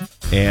coming up.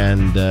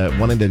 And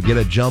wanting to get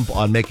a jump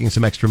on making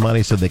some extra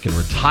money so they can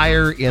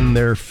retire in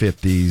their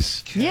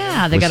 50s.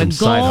 Yeah, they got a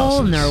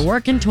goal and they're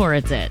working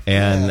towards it.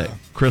 And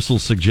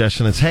Crystal's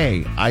suggestion is,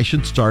 hey, I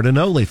should start an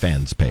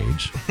OnlyFans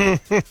page.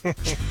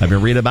 I've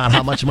been reading about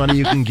how much money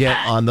you can get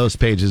on those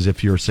pages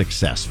if you're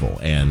successful.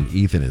 And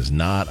Ethan is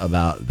not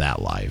about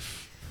that life.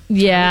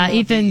 Yeah,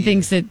 Ethan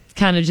thinks it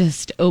kind of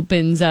just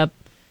opens up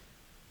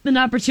an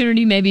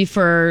opportunity maybe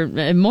for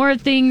more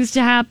things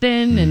to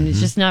happen, and is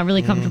just not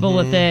really comfortable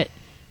with it.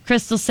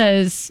 Crystal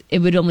says it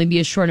would only be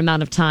a short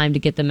amount of time to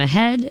get them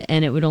ahead,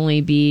 and it would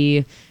only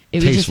be...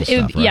 It would tasteful just,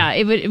 stuff, right? Yeah,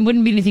 it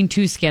wouldn't be anything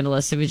too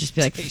scandalous. It would just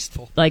be like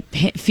Tasteful.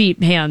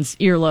 Feet, hands,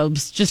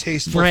 earlobes, just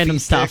Tasteful random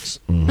feet stuff.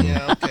 pics.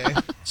 Yeah, okay.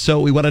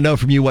 So we want to know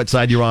from you what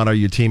side you're on. Are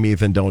you Team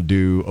Ethan? Don't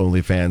do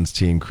OnlyFans.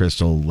 Team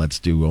Crystal? Let's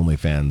do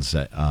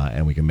OnlyFans,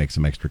 and we can make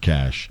some extra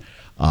cash.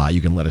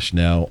 You can let us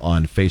know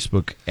on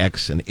Facebook,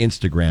 X, and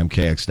Instagram,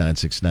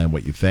 KX969,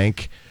 what you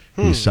think,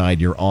 whose side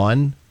you're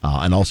on,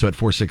 and also at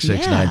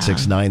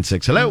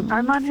 466-9696. Hello.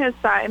 I'm on his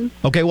side.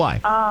 Okay,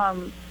 why?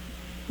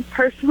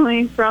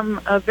 Personally,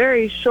 from a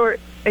very short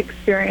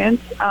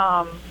experience,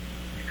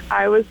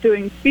 I was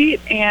doing feet,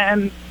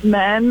 and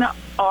men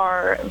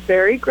are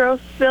very gross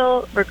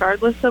still,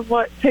 regardless of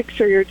what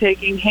picture you're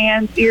taking.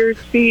 Hands, ears,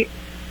 feet.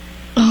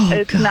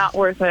 It's not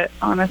worth it,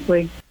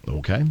 honestly.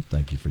 Okay,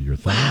 thank you for your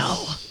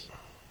thoughts.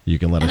 You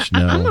can let us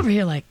know. I'm over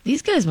here like,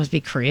 these guys must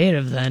be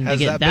creative then. Has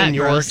to get that been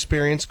your gross.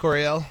 experience,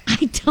 Coriel?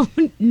 I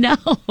don't know.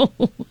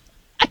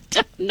 I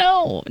don't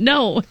know.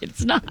 No,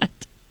 it's not.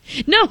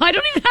 No, I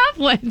don't even have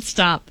one.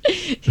 Stop. God.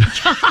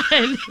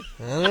 I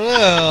don't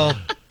know.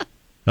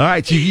 All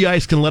right, so you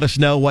guys can let us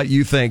know what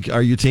you think.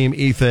 Are you Team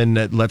Ethan,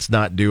 let's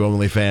not do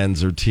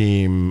OnlyFans, or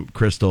Team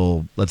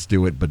Crystal, let's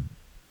do it, but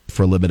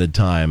for a limited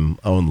time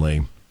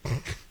only,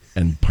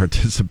 and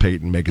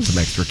participate in making some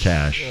extra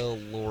cash? Oh,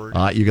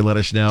 Lord. You can let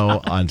us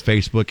know on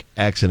Facebook,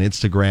 X, and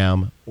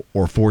Instagram,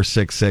 or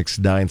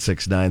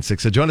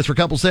 466-9696. So join us for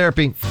Couples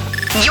Therapy.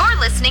 You're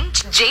listening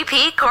to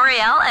JP,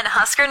 Coriel, and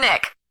Husker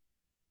Nick.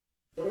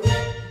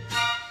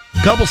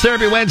 Couples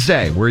Therapy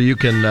Wednesday, where you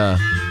can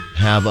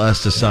have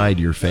us decide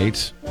your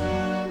fate.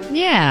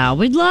 Yeah,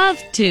 we'd love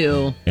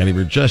to. And if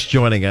you're just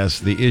joining us,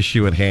 the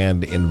issue at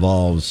hand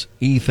involves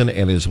Ethan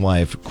and his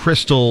wife,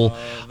 Crystal,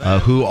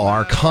 who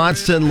are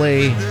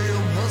constantly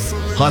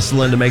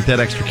hustling to make that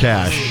extra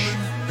cash.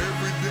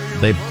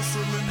 They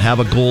have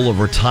a goal of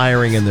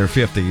retiring in their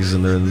 50s,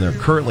 and they're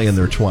currently in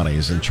their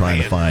 20s and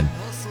trying to find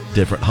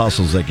different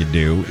hustles they could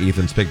do.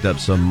 Ethan's picked up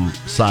some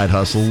side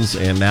hustles,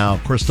 and now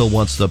Crystal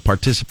wants to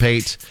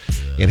participate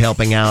in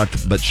helping out,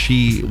 but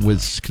she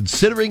was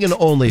considering an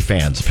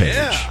OnlyFans page.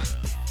 Yeah.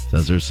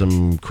 Says there's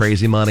some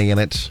crazy money in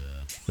it,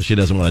 but she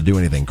doesn't want to do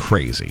anything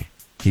crazy.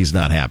 He's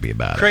not happy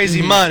about it.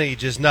 Crazy money,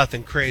 just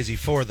nothing crazy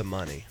for the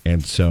money.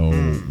 And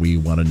so we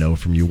want to know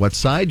from you what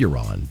side you're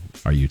on.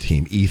 Are you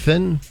Team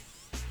Ethan?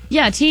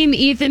 Yeah, Team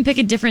Ethan, pick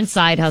a different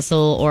side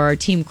hustle, or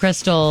Team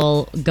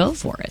Crystal, go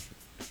for it.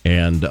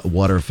 And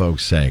what are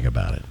folks saying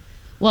about it?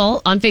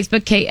 Well, on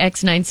Facebook,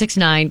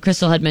 KX969,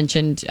 Crystal had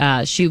mentioned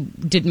she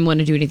didn't want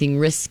to do anything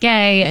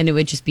risque, and it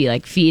would just be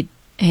like feet,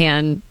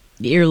 hand,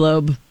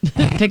 earlobe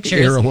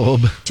pictures.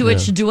 Earlobe. To which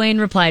Dwayne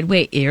replied,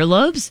 wait,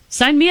 earlobes?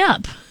 Sign me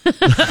up.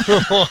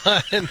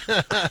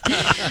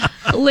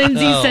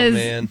 Lindsay says,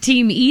 man.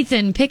 Team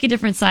Ethan, pick a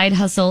different side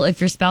hustle. If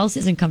your spouse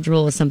isn't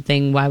comfortable with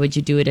something, why would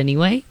you do it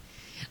anyway?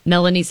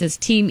 Melanie says,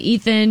 Team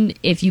Ethan,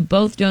 if you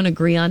both don't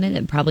agree on it,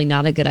 it's probably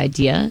not a good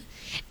idea.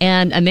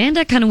 And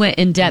Amanda kind of went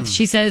in depth.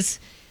 She says,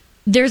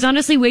 there's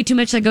honestly way too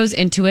much that goes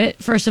into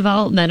it. First of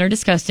all, men are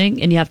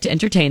disgusting, and you have to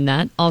entertain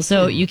that.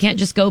 Also, you can't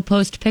just go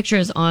post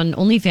pictures on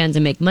OnlyFans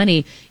and make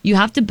money. You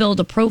have to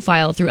build a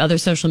profile through other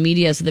social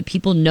media so that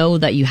people know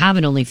that you have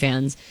an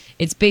OnlyFans.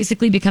 It's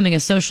basically becoming a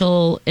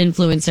social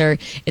influencer.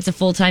 It's a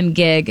full-time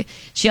gig.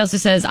 She also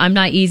says, it's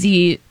not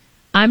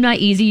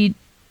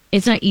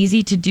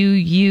easy to do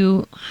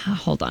you.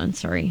 Hold on,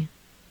 sorry.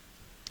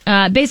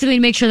 Basically,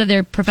 make sure that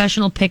they're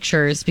professional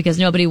pictures, because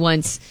nobody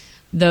wants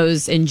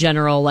those in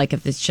general, like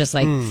if it's just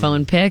like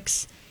phone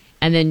pics.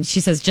 And then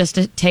she says, just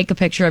to take a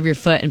picture of your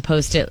foot and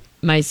post it.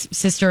 My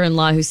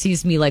sister-in-law, who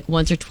sees me like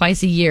once or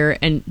twice a year,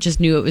 and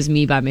just knew it was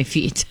me by my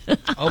feet.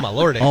 Oh, my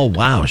Lord. Oh,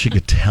 wow. She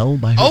could tell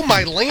by her Oh,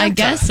 my feet. Lanta. I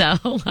guess so.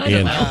 I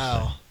don't know.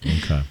 Wow.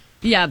 Okay.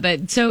 Yeah,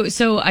 but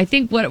so I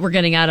think what we're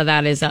getting out of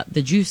that is that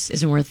the juice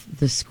isn't worth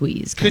the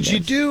squeeze. Could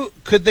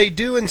they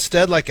do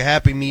instead like a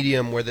happy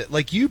medium where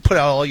like you put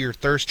out all your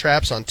thirst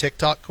traps on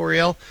TikTok,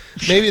 Coriel?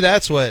 Maybe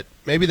that's what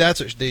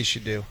they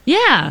should do.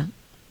 Yeah.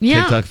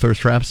 TikTok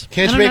thirst traps?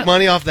 Can't you make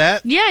money off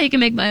that? Yeah, you can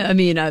make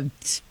a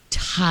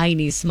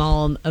tiny,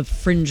 small,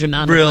 fringe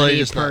amount of money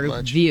Just not per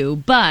much.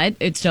 view, but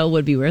it still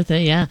would be worth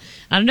it. Yeah,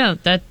 I don't know.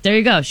 There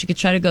you go. She could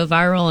try to go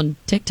viral on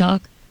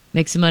TikTok,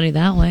 make some money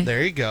that way.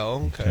 There you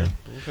go. Okay.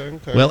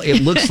 Well,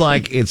 it looks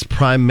like it's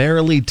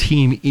primarily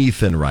Team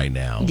Ethan right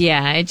now.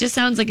 Yeah, it just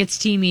sounds like it's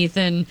Team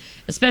Ethan,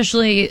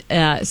 especially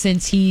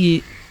since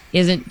he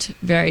isn't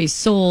very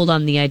sold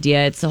on the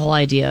idea. It's the whole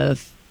idea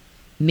of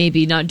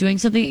maybe not doing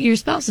something that your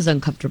spouse is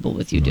uncomfortable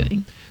with you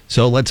doing.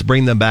 So let's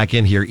bring them back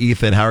in here.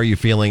 Ethan, how are you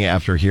feeling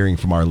after hearing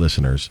from our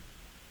listeners?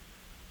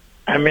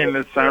 I mean,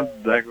 it sounds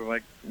exactly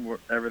like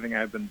everything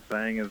I've been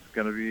saying is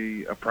going to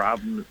be a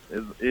problem,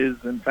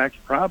 is in fact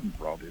a problem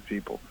for all these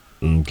people.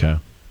 Okay.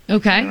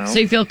 Okay, You know? so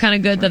you feel kind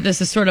of good that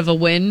this is sort of a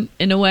win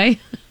in a way?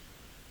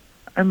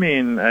 I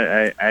mean,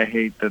 I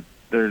hate that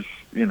there's,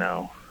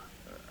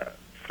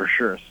 for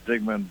sure a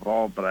stigma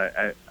involved, but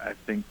I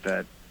think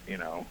that,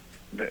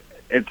 that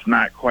it's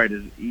not quite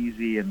as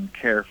easy and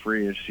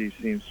carefree as she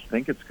seems to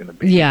think it's going to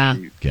be. Yeah.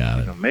 She,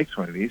 Got it. makes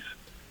one of these.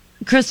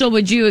 Crystal,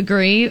 would you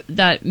agree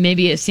that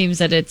maybe it seems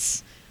that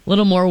it's a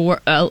little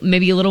more,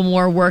 maybe a little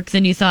more work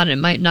than you thought? It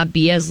might not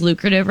be as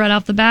lucrative right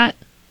off the bat?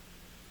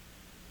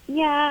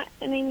 Yeah,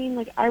 and I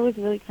mean, I was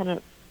really kind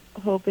of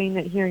hoping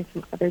that hearing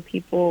from other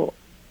people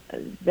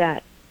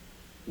that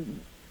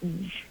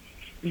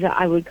that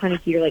I would kind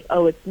of hear like,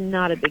 oh, it's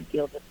not a big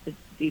deal just to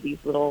do these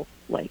little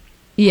like.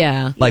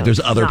 Yeah. Like there's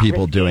other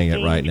people doing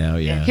it right now.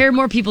 Yeah. Here are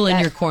more people in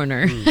your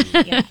corner.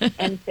 Yeah.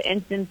 And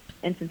since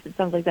it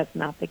sounds like that's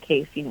not the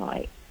case,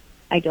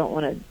 I don't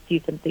want to do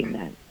something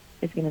that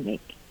is going to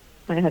make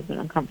my husband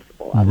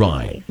uncomfortable.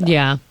 Right. So.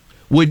 Yeah.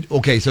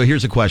 Okay, so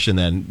here's a question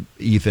then,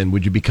 Ethan.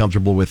 Would you be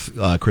comfortable with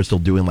Crystal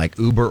doing like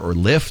Uber or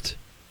Lyft,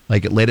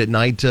 like late at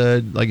night,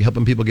 like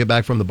helping people get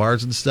back from the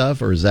bars and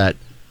stuff, or is that?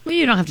 Well,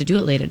 you don't have to do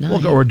it late at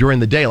night. Or during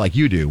the day, like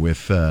you do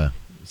with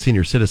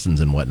senior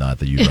citizens and whatnot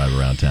that you drive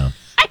around town.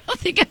 I don't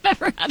think I've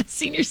ever had a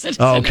senior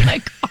citizen in my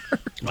car.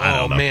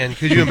 Oh man,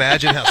 could you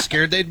imagine how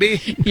scared they'd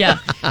be? Yeah.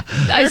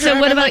 So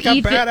what about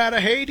Ethan? Bat out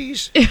of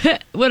Hades.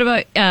 What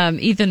about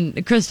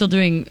Ethan, Crystal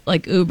doing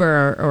like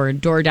Uber or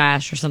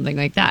DoorDash or something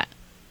like that?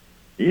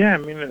 Yeah, I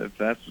mean,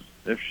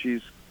 if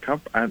she's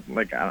I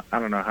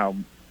don't know how,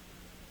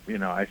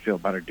 I feel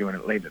about her doing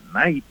it late at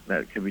night.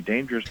 That could be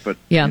dangerous, but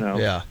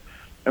yeah.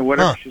 And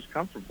whatever she's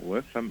comfortable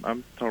with,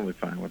 I'm totally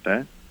fine with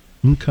that.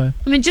 Okay.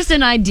 I mean, just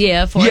an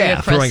idea for you,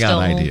 Crystal. Throwing out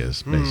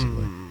ideas,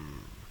 basically.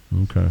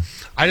 Okay.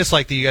 I just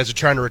like that you guys are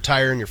trying to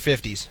retire in your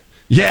 50s.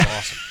 Yeah. That's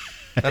awesome.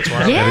 That's where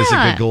I'm Yeah. That is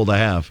a good goal to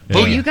have.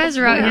 Well, you guys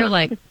are out here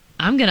like,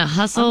 I'm going to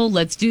hustle.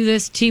 Let's do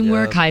this.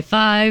 Teamwork, high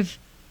five.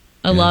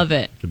 I love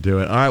it. Could do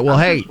it. All right. Well,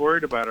 I'm hey. just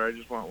worried about her. I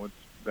just want what's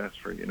best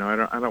for you. I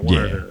don't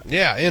want her to.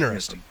 Yeah,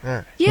 interesting. All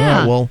right. Yeah. All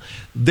right, well,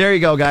 there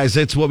you go, guys.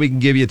 It's what we can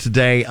give you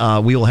today.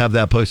 We will have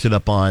that posted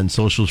up on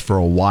socials for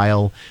a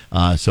while,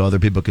 so other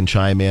people can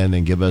chime in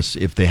and give us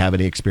if they have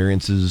any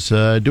experiences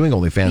doing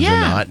OnlyFans or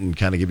not, and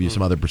kind of give you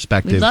some other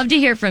perspective. We'd love to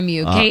hear from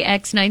you.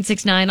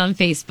 KX969 on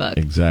Facebook.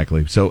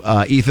 Exactly.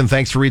 So, Ethan,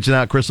 thanks for reaching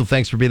out. Crystal,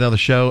 thanks for being on the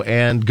show,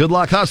 and good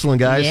luck hustling,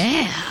 guys.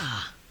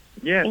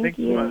 Yeah, thanks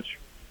so much.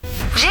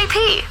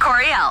 JP,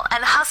 Coriel,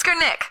 and Husker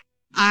Nick.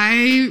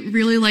 I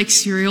really like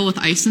cereal with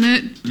ice in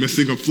it.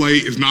 Missing a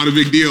flight is not a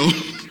big deal.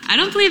 I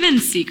don't believe in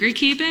secret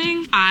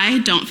keeping. I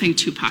don't think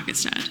Tupac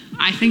is dead.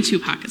 I think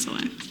Tupac is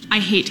alive. I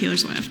hate Taylor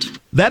Swift.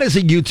 That is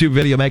a YouTube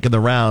video making the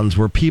rounds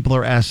where people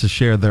are asked to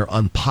share their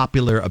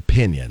unpopular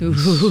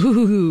opinions.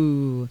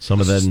 Ooh. Some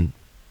of them,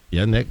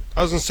 yeah, Nick?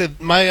 I was going to say,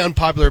 my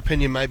unpopular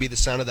opinion might be the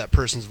sound of that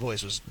person's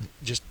voice was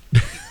just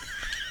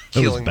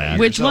killing me.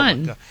 Which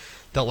one?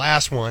 The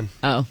last one.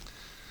 Oh.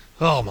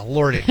 Oh, my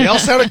lordy. They all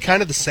sounded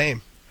kind of the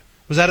same.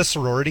 Was that a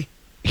sorority?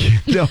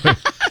 No, there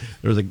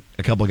was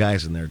a couple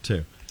guys in there,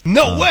 too.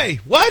 No way!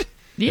 What?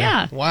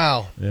 Yeah.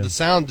 Wow. Yeah. The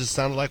sound just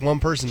sounded like one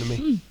person to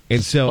me.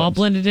 And so, all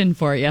blended in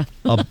for you.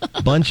 A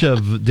bunch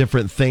of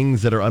different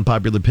things that are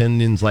unpopular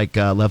opinions, like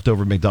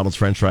leftover McDonald's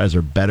French fries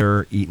are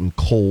better eaten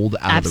cold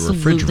out of the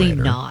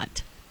refrigerator.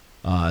 Absolutely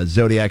not.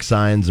 Zodiac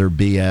signs are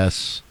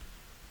BS.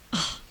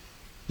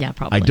 Yeah,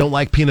 probably. I don't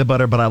like peanut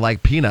butter, but I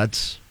like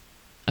peanuts.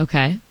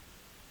 Okay.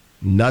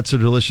 Nuts are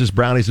delicious.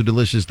 Brownies are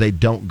delicious. They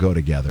don't go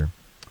together.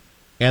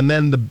 And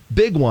then the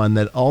big one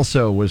that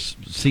also was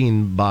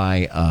seen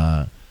by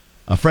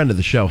a friend of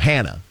the show,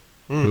 Hannah,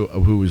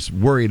 who was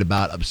worried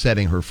about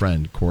upsetting her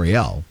friend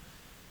Coriel,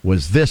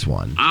 was this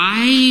one.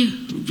 I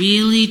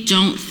really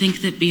don't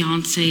think that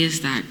Beyonce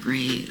is that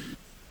great.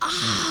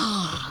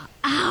 Ah,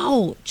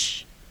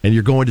 ouch. And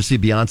you're going to see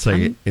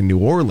Beyonce in New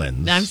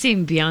Orleans. I'm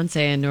seeing Beyonce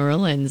in New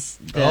Orleans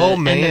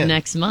man. end of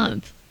next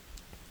month.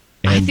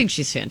 And I think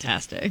she's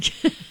fantastic.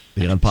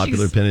 The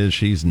unpopular opinion is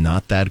she's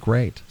not that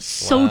great.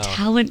 So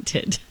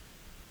talented.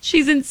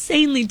 She's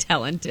insanely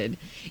talented.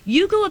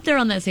 You go up there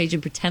on that stage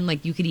and pretend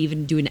like you could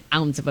even do an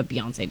ounce of what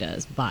Beyonce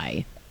does.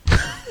 Bye.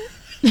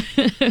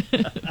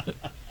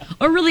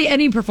 Or really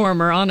any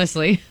performer,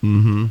 honestly.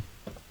 Mm-hmm.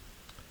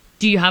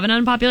 Do you have an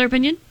unpopular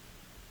opinion?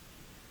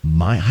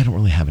 I don't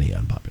really have any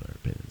unpopular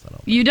opinions.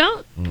 You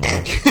don't?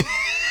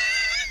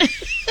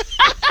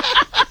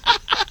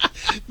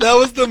 That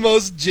was the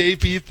most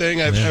JP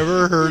thing I've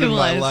ever heard in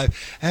my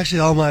life. Actually,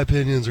 all my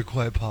opinions are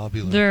quite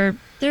popular.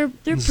 They're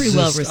pretty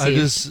well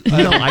received.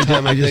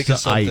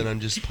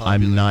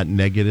 I'm not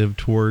negative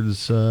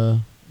towards.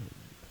 I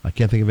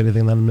can't think of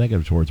anything that I'm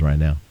negative towards right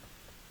now.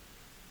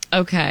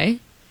 Okay.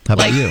 How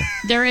about you?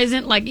 There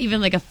isn't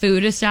even a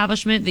food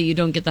establishment that you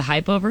don't get the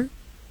hype over?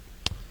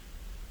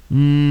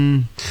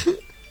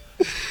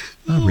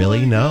 Not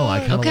really, no. I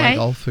kind of like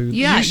all foods.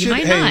 Yeah, you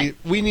might not. Hey,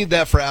 we need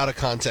that for out of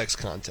context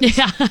content.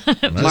 Yeah,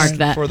 mark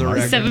that for the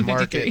record.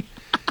 753.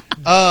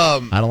 I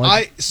don't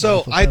like.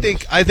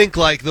 I think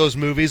like those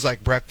movies,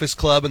 like Breakfast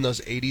Club and those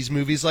 '80s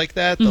movies like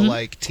that, the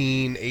like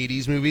teen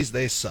 '80s movies,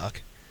 they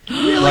suck.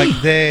 Like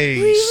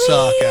they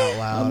suck out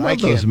loud. I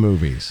love those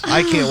movies.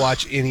 I can't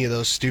watch any of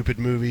those stupid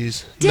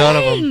movies. Dang, none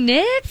of them.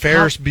 Nick.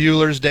 Ferris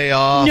Bueller's Day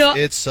Off. No.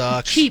 It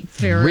sucks. Keep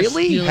Ferris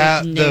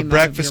Bueller's name the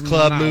Breakfast out of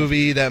Club your mouth.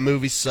 movie. That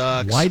movie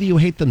sucks. Why do you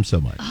hate them so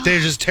much?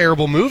 They're just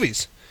terrible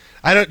movies.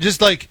 I don't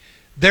just like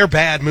they're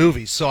bad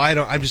movies. So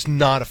I'm just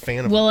not a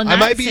fan of them. I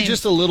might be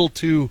just a little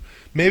too.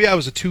 Maybe I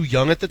was too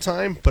young at the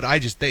time, but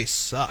they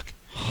suck.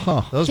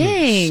 Huh. Those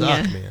movies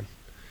suck, man.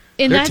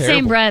 In They're that terrible.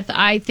 same breath,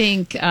 I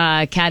think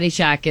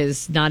Caddyshack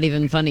is not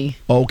even funny.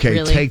 Okay,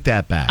 really. take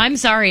that back. I'm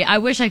sorry. I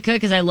wish I could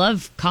because I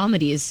love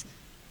comedies.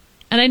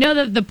 And I know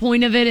that the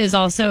point of it is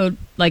also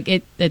like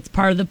it's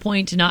part of the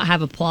point to not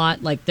have a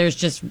plot. Like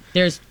there's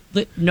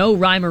no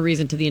rhyme or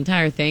reason to the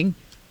entire thing.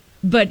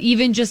 But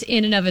even just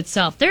in and of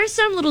itself, there's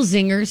some little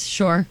zingers,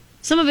 sure.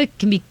 Some of it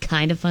can be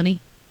kind of funny.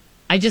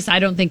 I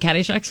don't think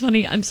Caddyshack's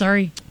funny. I'm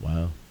sorry.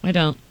 Wow. I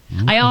don't.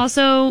 I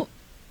also,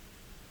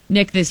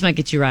 Nick, this might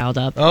get you riled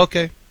up.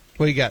 Okay.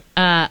 What do you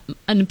got?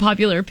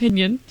 Unpopular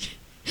opinion.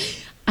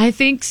 I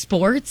think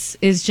sports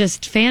is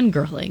just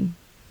fangirling.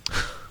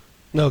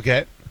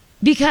 Okay.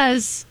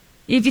 Because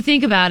if you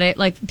think about it,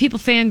 like people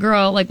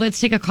fangirl, like let's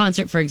take a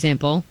concert, for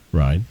example.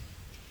 Right.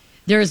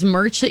 There's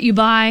merch that you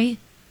buy,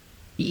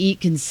 you eat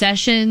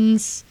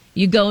concessions,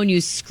 you go and you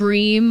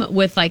scream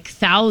with like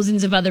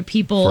thousands of other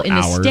people For in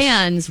hours. the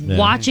stands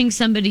watching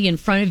somebody in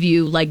front of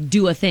you like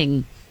do a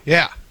thing.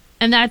 Yeah.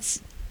 And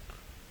that's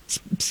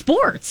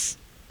sports.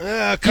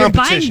 You're Competition.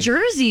 buying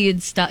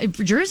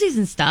jerseys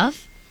and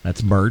stuff.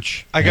 That's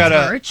merch. I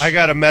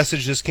got a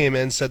message just came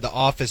in, said the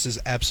office is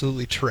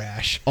absolutely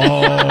trash. Oh,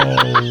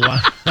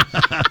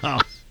 wow.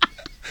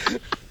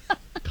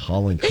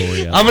 Calling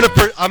Corey out. I'm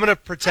gonna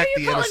protect Why are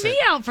you the calling innocent. me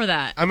out for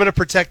that? I'm gonna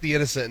protect the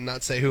innocent and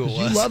not say who it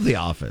was. You love The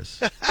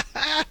Office.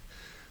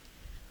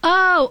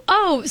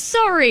 Oh,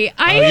 sorry.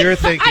 You're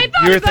thinking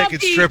the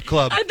strip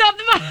club. I thought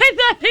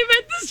he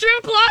meant the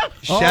strip club.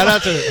 Shout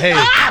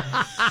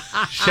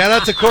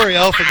out to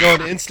Coriel for going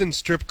to instant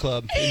strip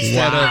club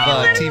instead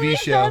of TV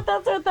show.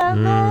 That's what that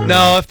meant.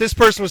 No, if this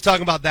person was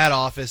talking about that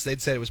office,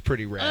 they'd say it was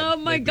pretty rad. Oh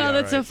my They'd be God, all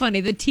that's so right. funny.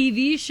 The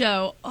TV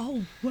show.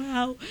 Oh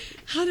wow,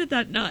 how did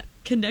that not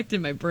connect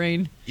in my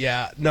brain?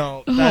 Yeah,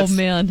 no. Oh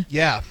man.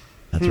 Yeah.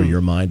 That's where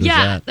your mind is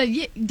at.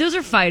 Those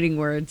are fighting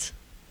words,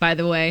 by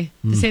the way.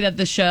 To say that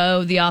the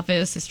show, The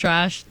Office, is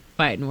trash,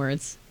 fighting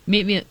words.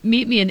 Meet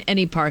me in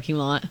any parking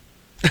lot.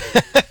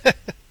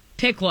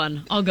 Pick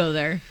one. I'll go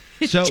there.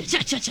 So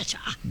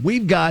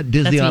we've got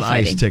Disney That's on me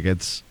Ice fighting.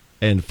 tickets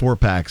and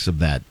 4-packs of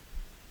that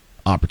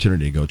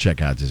opportunity to go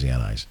check out Disney on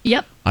Ice.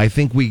 Yep. I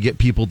think we get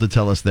people to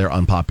tell us their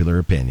unpopular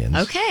opinions.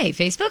 Okay,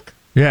 Facebook?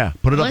 Yeah,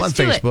 put it up on Let's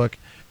do it. Facebook.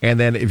 And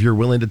then if you're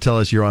willing to tell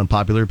us your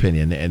unpopular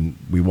opinion, and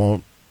we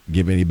won't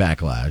give any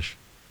backlash,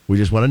 we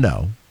just want to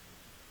know.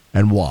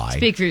 And why.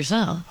 Speak for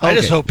yourself. I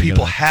just hope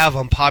people have. have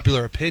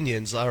unpopular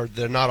opinions, or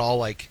they're not all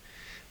like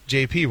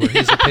JP, where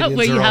his opinions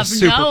Well, you are all have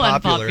super no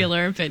popular.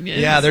 unpopular opinions.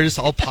 Yeah, they're just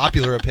all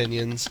popular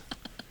opinions.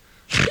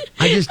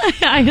 I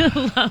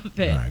love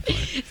it. All right,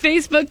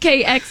 Facebook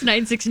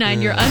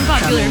KX969, your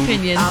unpopular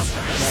opinions.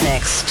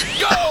 Next.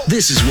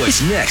 This is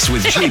what's next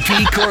with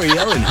JP,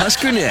 Coriel, and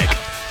Husker Nick.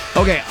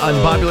 Okay,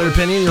 unpopular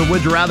opinion, your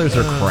would you rathers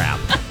are crap.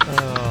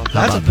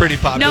 That's a pretty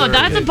popular No,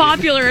 that's a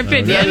popular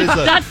opinion. That is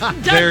That's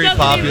very doesn't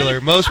popular.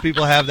 even- Most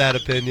people have that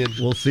opinion.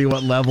 We'll see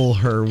what level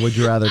her would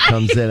you rather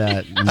comes in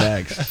at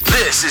next.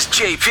 This is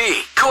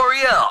JP,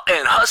 Coriel,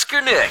 and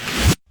Husker Nick.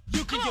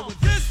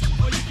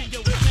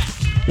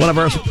 One of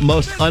our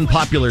most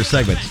unpopular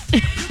segments.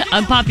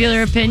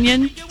 Unpopular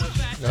opinion.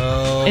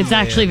 Oh, It's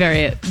actually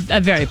a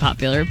very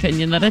popular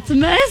opinion that it's a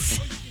mess.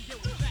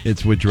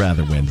 It's Would You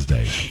Rather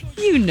Wednesday.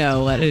 You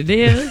know what it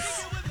is.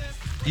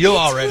 You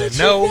already Would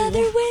know. You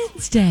Rather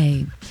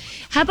Wednesday.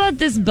 How about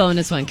this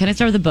bonus one? Can I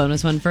start with the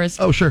bonus one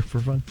first? Oh, sure, for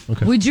fun.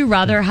 Okay. Would you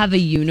rather have a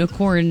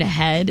unicorn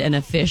head and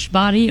a fish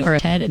body, or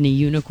a head and a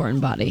unicorn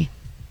body?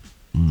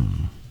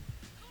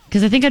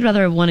 Because I think I'd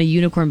rather want a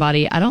unicorn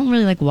body. I don't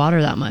really like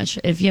water that much.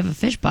 If you have a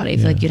fish body, I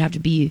feel like you'd have to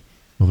be...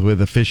 Well,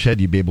 with a fish head,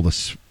 you'd be able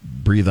to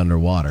breathe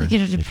underwater. You'd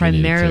have to if you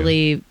needed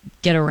primarily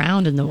get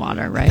around in the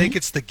water, right? I think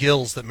it's the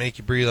gills that make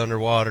you breathe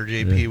underwater,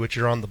 JP, which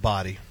are on the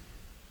body.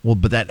 Well,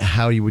 but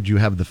would you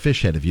have the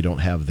fish head if you don't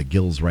have the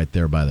gills right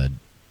there by the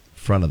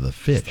front of the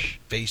fish?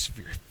 Face of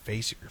your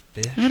fish.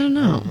 I don't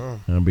know.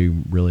 That would be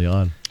really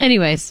odd.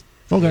 Anyways,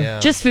 Okay. Yeah.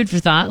 just food for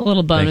thought. A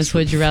little bonus,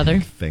 would you rather?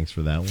 Thanks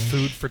for that one.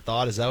 Food for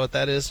thought, is that what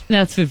that is?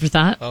 That's food for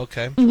thought.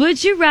 Okay.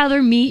 Would you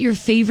rather meet your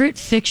favorite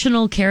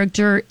fictional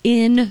character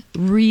in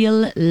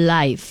real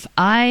life,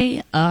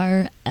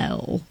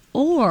 IRL,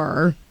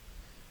 or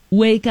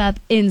wake up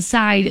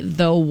inside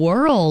the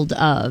world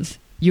of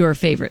your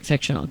favorite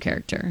fictional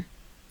character?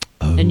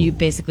 And you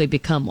basically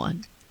become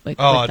one. Like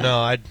that. No,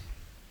 I'd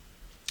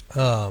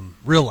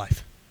real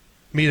life.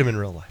 Meet him in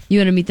real life. You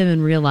want to meet them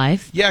in real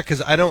life? Yeah,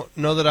 because I don't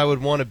know that I would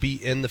want to be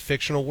in the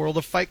fictional world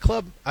of Fight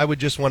Club. I would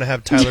just want to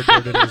have Tyler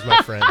Durden as my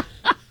friend.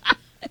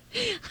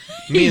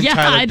 Me and Yeah,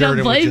 Tyler I don't Durden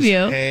would blame just you.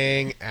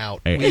 hang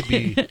out. We'd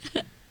be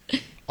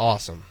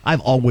awesome.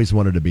 I've always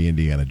wanted to be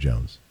Indiana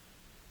Jones.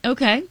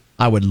 Okay.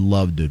 I would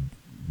love to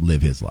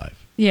live his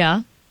life.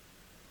 Yeah.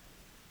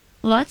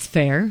 Well, that's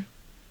fair.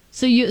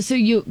 So you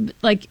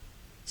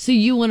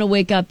want to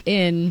wake up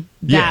in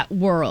that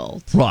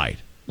world. Right.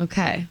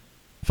 Okay.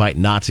 Fight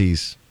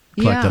Nazis,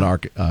 collecting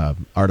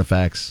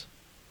artifacts.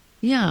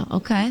 Yeah,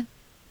 okay.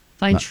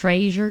 Find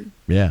treasure.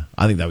 Yeah,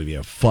 I think that would be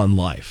a fun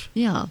life.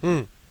 Yeah.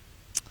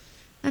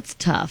 That's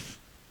tough.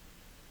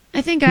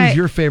 I think Who's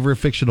your favorite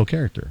fictional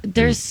character?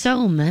 there's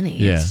so many.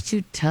 Yeah. It's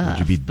too tough.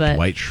 Would you be but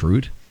Dwight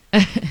Schrute?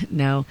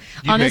 no.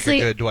 You'd honestly,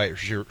 make a good Dwight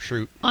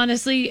Schrute.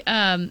 honestly,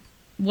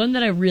 One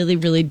that I really,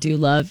 really do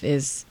love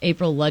is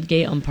April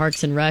Ludgate on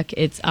Parks and Rec.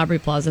 It's Aubrey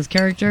Plaza's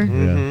character.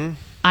 Yeah.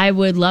 I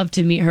would love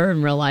to meet her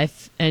in real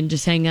life and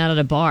just hang out at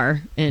a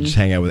bar and Just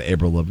hang out with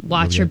April.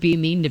 watch her be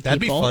mean to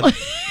That'd people. be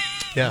fun.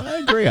 Yeah, I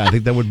agree. I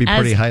think that would be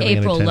pretty As highly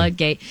April entertaining.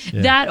 Ludgate.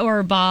 Yeah. That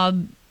or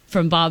Bob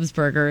from Bob's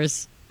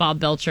Burgers, Bob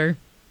Belcher.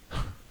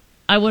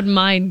 I wouldn't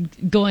mind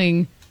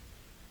going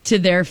to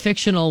their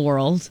fictional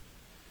world.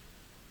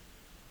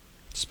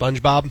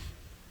 SpongeBob.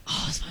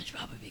 Oh,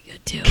 SpongeBob would be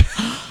good too.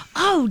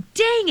 Oh,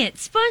 dang it.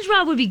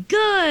 SpongeBob would be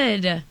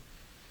good.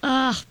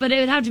 But it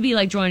would have to be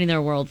like joining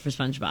their world for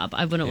SpongeBob.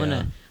 I wouldn't want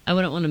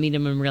to meet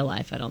him in real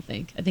life, I don't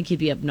think. I think he'd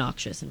be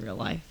obnoxious in real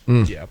life.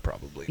 Yeah,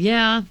 probably.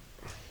 Yeah.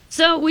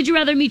 So, would you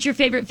rather meet your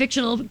favorite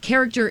fictional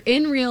character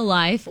in real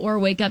life or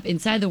wake up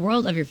inside the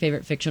world of your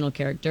favorite fictional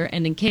character?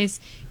 And in case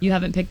you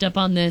haven't picked up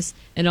on this,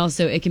 and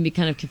also it can be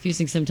kind of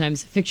confusing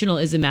sometimes, fictional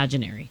is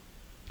imaginary.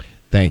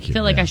 Thank you. I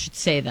feel like I should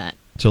say that.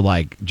 So,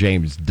 like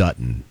James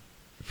Dutton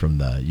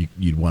from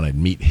you'd want to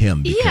meet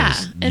him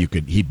because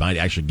he might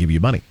actually give you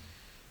money.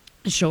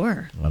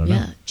 Sure. I don't know.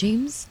 Yeah.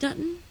 James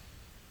Dutton?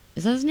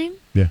 Is that his name?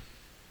 Yeah.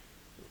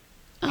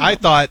 I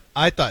thought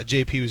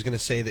JP was going to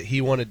say that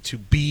he wanted to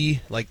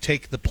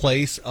take the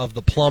place of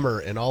the plumber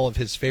in all of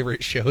his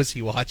favorite shows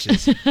he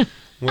watches,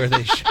 where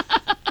they.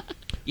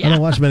 I don't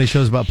watch many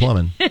shows about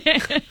plumbing.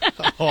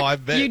 Oh, I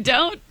bet You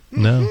don't?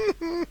 No.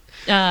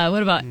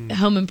 What about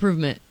Home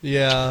Improvement?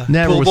 Yeah.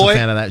 Never Pool was boy? a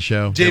fan of that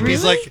show.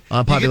 JP's like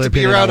Unpopular you get to be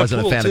Opinion. I around a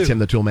wasn't a pool, fan too. of Tim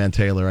the Toolman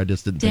Taylor. I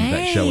just didn't think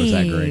that show was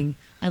that great. Dang.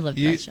 I love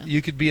You that show.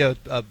 you could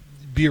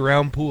be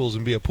around pools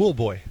and be a pool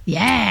boy.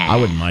 Yeah. I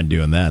wouldn't mind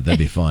doing that. That'd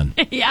be fun.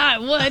 Yeah, I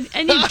would.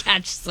 And you'd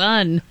catch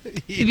sun.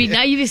 You'd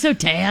be so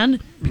tan.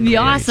 It'd be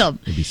awesome.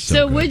 It'd be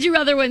so good. Would you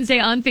rather Wednesday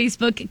on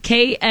Facebook,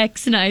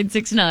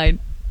 KX969.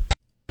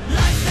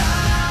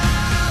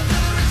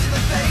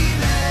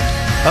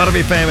 How to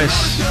be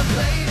famous.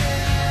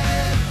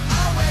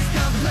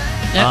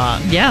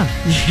 Yeah.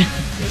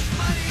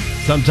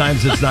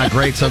 Sometimes it's not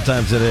great.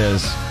 Sometimes it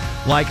is.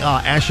 Like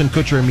Ashton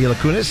Kutcher and Mila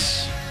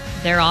Kunis.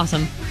 They're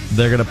awesome.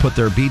 They're going to put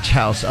their beach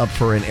house up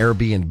for an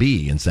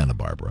Airbnb in Santa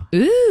Barbara.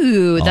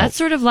 Ooh, that's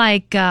sort of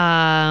like,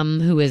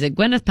 who is it?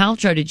 Gwyneth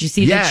Paltrow. Did you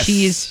see that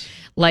she's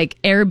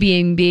like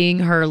Airbnb-ing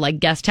her like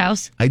guest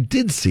house? I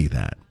did see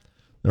that.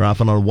 They're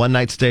off on a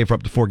one-night stay for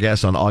up to 4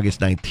 guests on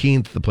August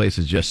 19th. The place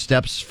is just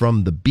steps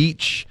from the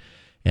beach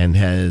and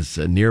has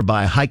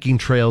nearby hiking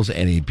trails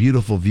and a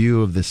beautiful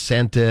view of the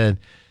Santa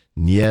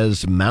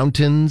Ynez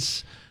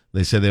Mountains.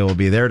 They say they will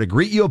be there to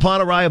greet you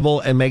upon arrival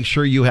and make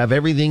sure you have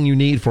everything you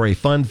need for a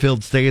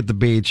fun-filled stay at the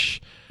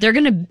beach. They're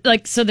gonna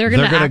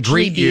actually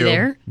greet be you,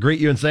 there. greet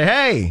you, and say,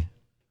 "Hey,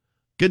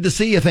 good to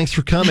see you. Thanks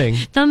for coming."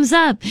 Thumbs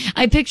up.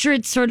 I picture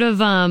it sort of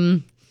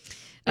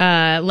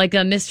like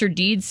a Mr.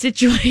 Deeds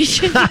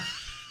situation.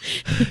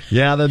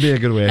 Yeah, that'd be a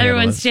good way.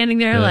 Everyone's standing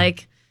there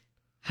like,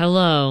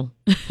 "Hello,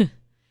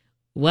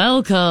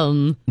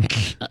 welcome,"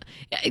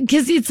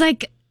 because it's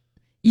like.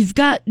 You've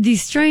got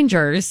these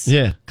strangers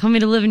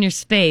coming to live in your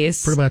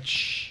space. Pretty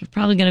much. You're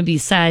probably going to be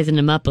sizing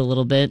them up a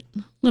little bit.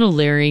 A little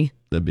leery.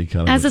 That'd be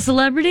kind of... As a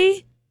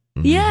celebrity?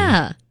 Mm-hmm.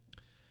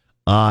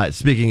 Yeah.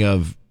 Speaking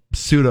of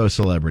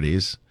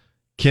pseudo-celebrities,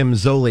 Kim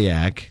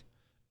Zolciak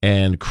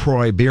and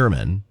Croy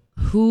Bierman.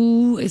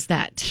 Who is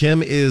that?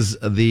 Kim is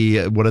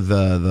one of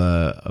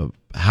the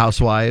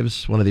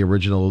housewives, one of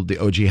the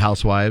OG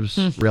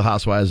housewives, Real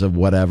Housewives of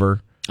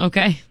whatever.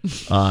 Okay.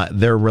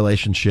 Their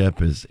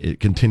relationship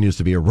continues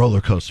to be a roller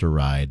coaster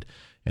ride,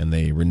 and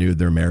they renewed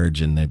their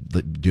marriage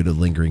due to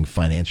lingering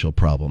financial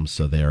problems.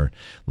 So they're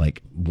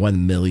like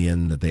 $1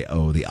 million that they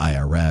owe the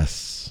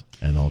IRS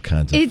and all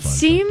kinds of. It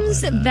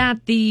seems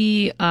that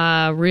the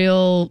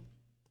Real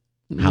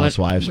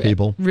Housewives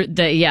people,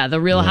 the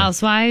Real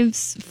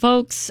Housewives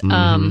folks.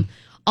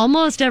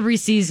 Almost every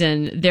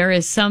season there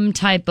is some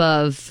type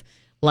of.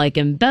 Like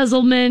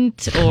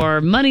embezzlement or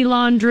money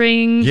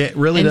laundering. Yeah, it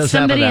really does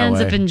happen that way. And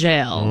somebody ends up in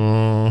jail.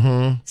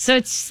 Mm-hmm. So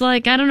it's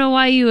like, I don't know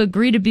why you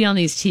agree to be on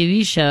these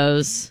TV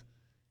shows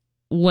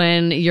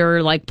when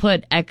you're like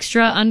put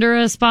extra under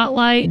a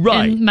spotlight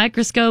and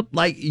microscope.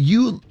 Like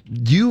you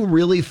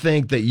really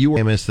think that you are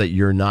famous, that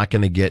you're not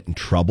going to get in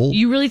trouble?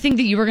 You really think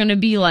that you were going to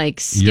be like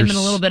skimming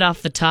a little bit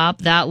off the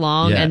top that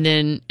long and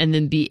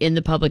then be in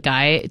the public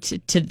eye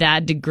to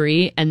that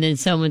degree, and then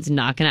someone's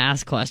not going to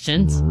ask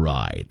questions?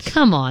 Right.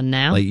 Come on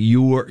now. Like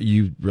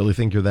you really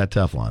think you're that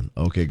Teflon?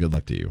 Okay, good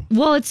luck to you.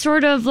 Well, it's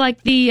sort of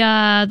like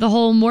the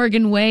whole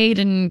Morgan Wade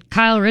and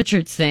Kyle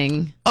Richards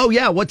thing. Oh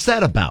yeah, what's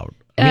that about?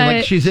 I mean,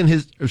 like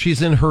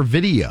she's in her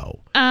video,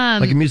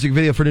 like a music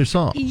video for a new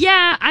song.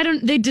 Yeah,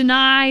 they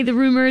deny the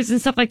rumors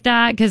and stuff like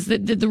that because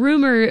the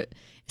rumor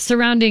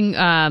surrounding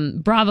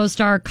Bravo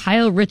star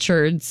Kyle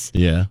Richards,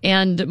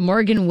 and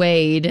Morgan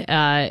Wade.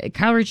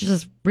 Kyle Richards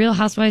is Real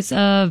Housewives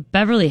of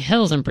Beverly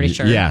Hills. I'm pretty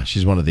sure. Yeah,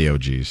 she's one of the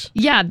OGs.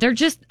 Yeah, they're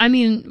just. I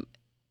mean,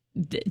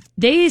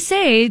 they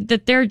say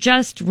that they're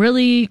just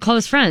really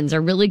close friends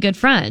or really good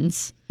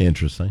friends.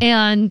 Interesting.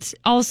 And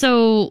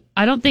also,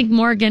 I don't think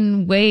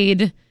Morgan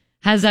Wade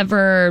has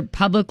ever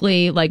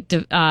publicly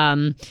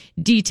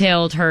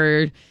detailed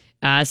her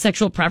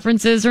sexual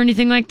preferences or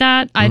anything like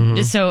that.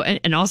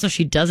 And also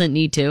she doesn't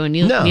need to, and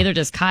neither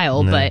does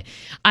Kyle. No. But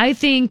I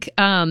think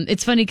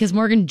it's funny because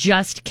Morgan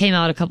just came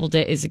out a couple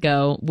days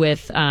ago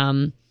with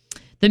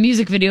the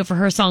music video for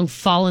her song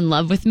 "Fall in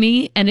Love with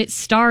Me," and it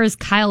stars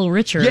Kyle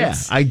Richards. Yeah,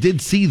 I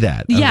did see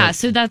that. Yeah,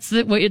 so that's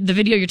the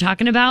video you're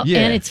talking about.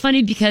 Yeah. And it's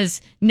funny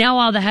because now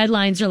all the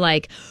headlines are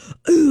like,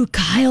 ooh,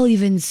 Kyle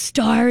even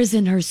stars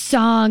in her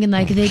song, and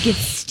like they get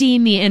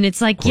steamy. And it's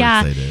like,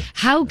 yeah,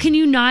 how can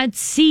you not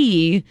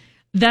see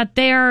that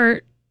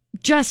they're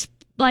just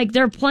like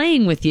they're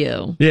playing with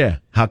you? Yeah,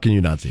 how can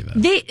you not see that?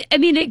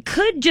 It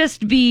could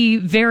just be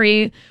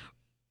very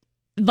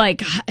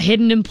like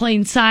hidden in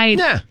plain sight.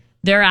 Yeah.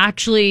 They're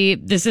actually,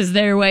 this is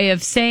their way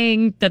of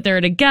saying that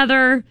they're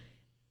together.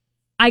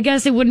 I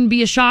guess it wouldn't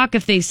be a shock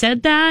if they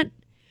said that.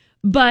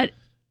 But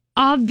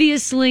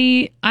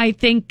obviously, I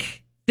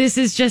think this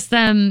is just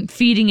them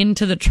feeding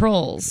into the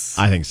trolls.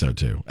 I think so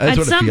too. That's At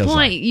what it some feels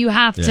point, like. you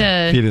have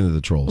to feed into the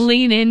trolls.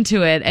 lean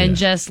into it and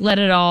just let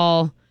it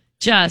all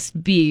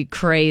just be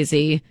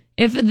crazy.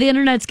 If the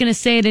internet's going to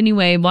say it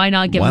anyway, why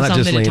not give them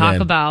something to talk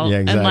about? Yeah,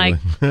 exactly.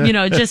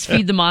 And just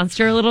feed the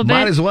monster a little bit?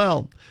 Might as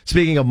well.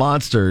 Speaking of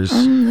monsters,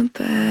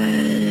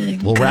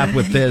 we'll wrap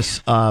with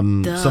this.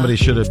 Somebody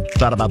should have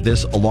thought about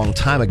this a long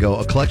time ago.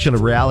 A collection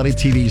of reality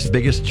TV's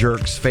biggest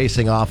jerks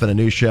facing off in a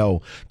new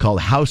show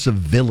called House of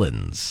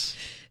Villains.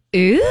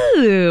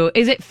 Ooh,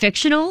 is it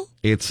fictional?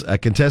 It's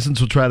contestants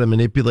will try to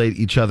manipulate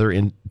each other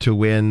to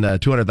win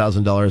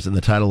 $200,000 in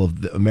the title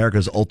of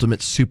America's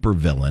Ultimate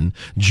Supervillain.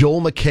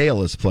 Joel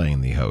McHale is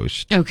playing the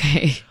host.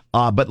 Okay.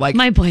 But like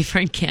my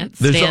boyfriend can't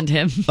stand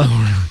him.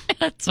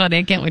 That's funny.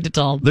 I can't wait to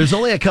tell him. There's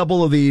only a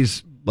couple of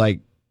these like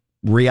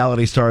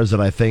reality stars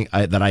that I think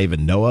that I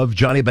even know of.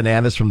 Johnny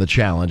Bananas from The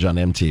Challenge on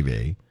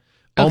MTV.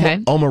 Okay.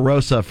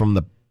 Omarosa from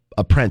The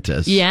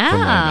Apprentice. Yeah. From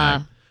way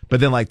back. But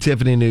then like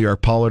Tiffany New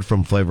York Pollard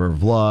from Flavor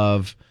of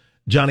Love,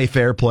 Johnny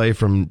Fairplay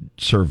from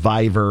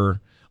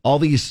Survivor, all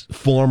these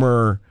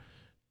former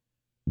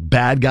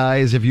bad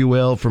guys, if you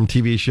will, from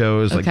TV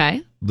shows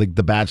like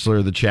The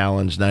Bachelor, The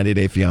Challenge, 90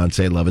 Day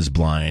Fiance, Love is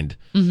Blind,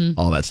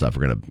 all that stuff.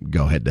 We're going to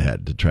go head to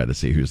head to try to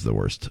see who's the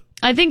worst.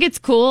 I think it's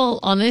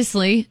cool,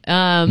 honestly.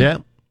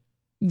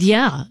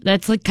 Yeah,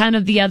 that's like kind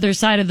of the other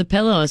side of the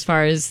pillow as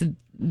far as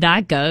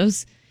that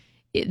goes.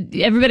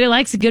 Everybody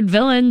likes a good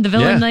villain. The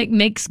villain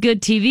makes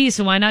good TV,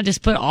 so why not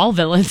just put all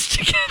villains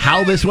together?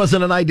 How this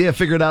wasn't an idea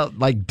figured out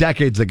like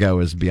decades ago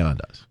is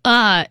beyond us.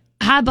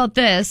 How about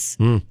this?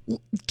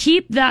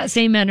 Keep that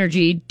same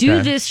energy.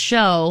 Do this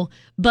show,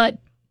 but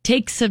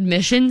take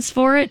submissions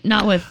for it,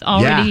 not with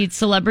already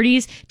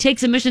celebrities. Take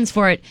submissions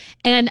for it,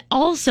 and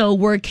also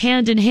work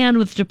hand in hand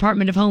with the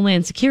Department of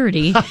Homeland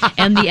Security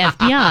and the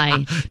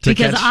FBI,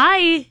 because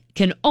I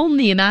can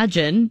only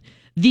imagine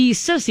the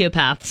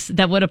sociopaths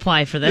that would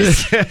apply for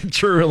this.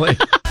 Truly.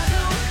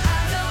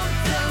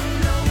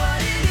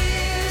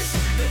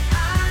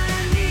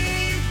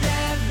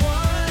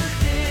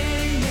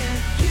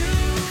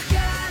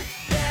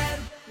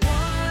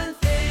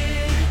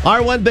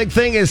 Our one big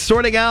thing is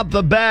sorting out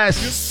the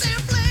best.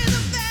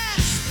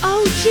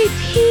 Oh,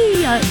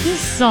 JP, this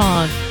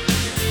song.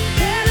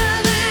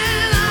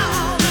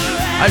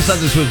 I just thought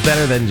this was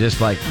better than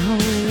just like...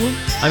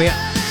 I mean,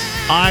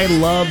 I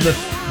love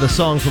the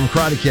song from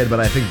Karate Kid, but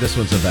I think this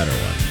one's a better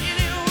one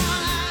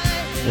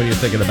when you're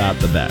thinking about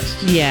the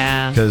best.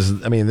 Yeah.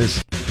 Because, I mean,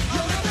 this...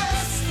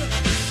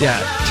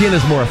 Yeah,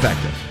 Tina's more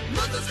effective.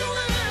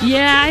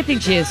 Yeah, I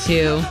think she is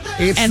too.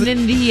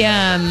 Then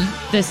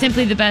the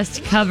Simply the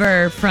Best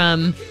cover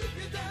from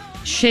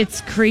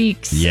Schitt's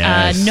Creek's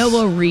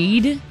Noah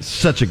Reid.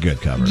 Such a good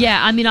cover.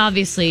 Yeah, I mean,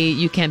 obviously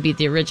you can't beat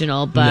the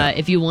original, but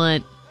if you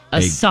want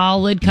a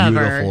solid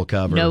cover, beautiful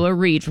cover, Noah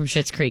Reid from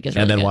Schitt's Creek is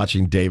really good. And then good.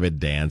 watching David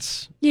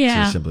dance.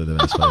 Yeah. Is simply the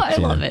best. I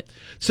love it.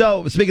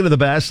 So, speaking of the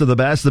best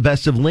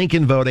of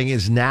Lincoln voting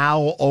is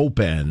now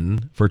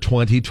open for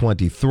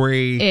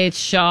 2023. It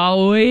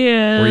sure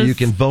is. Where you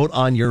can vote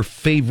on your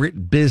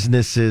favorite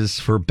businesses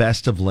for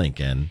Best of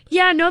Lincoln.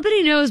 Yeah,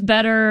 nobody knows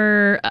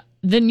better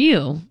than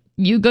you.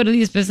 You go to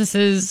these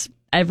businesses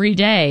every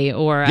day,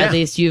 or at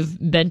least you've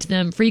been to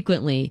them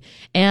frequently.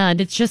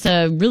 And it's just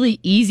a really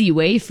easy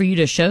way for you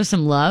to show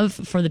some love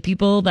for the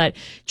people that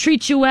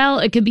treat you well.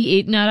 It could be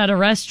eaten out at a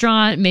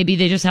restaurant. Maybe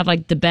they just have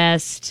like the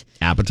best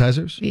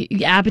appetizers,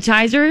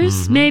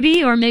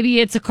 maybe, or maybe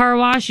it's a car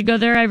wash. You go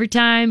there every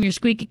time. You're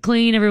squeaky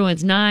clean.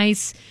 Everyone's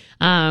nice.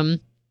 Auto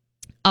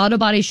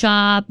body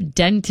shop,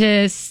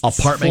 dentist,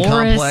 apartment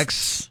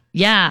complex.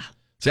 Yeah.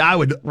 See, I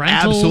would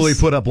Rentals. absolutely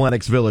put up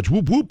Lenox Village.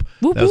 Whoop, whoop.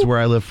 Whoop, That's whoop. where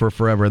I lived for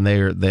forever, and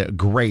they're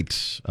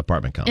great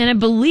apartment complex. And I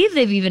believe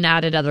they've even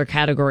added other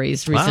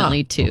categories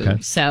recently, too.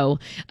 Okay. So,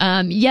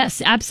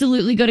 yes,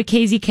 absolutely. Go to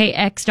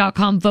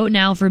kzkx.com. Vote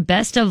now for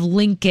Best of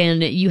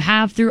Lincoln. You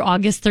have through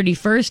August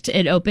 31st.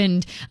 It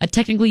opened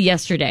technically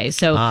yesterday.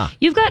 So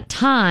you've got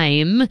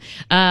time,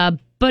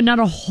 but not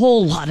a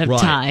whole lot of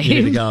time. You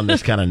need to get on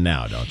this kind of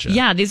now, don't you?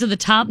 Yeah, these are the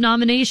top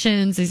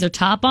nominations. These are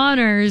top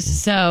honors.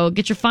 So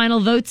get your final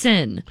votes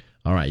in.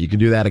 All right, you can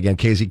do that again,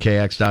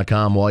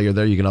 kzkx.com. While you're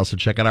there, you can also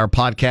check out our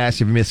podcast if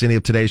you miss any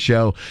of today's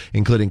show,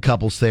 including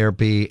couples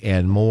therapy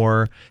and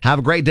more. Have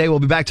a great day. We'll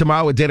be back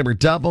tomorrow with Datum or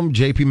Dump 'Em.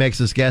 JP makes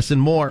us guess and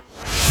more.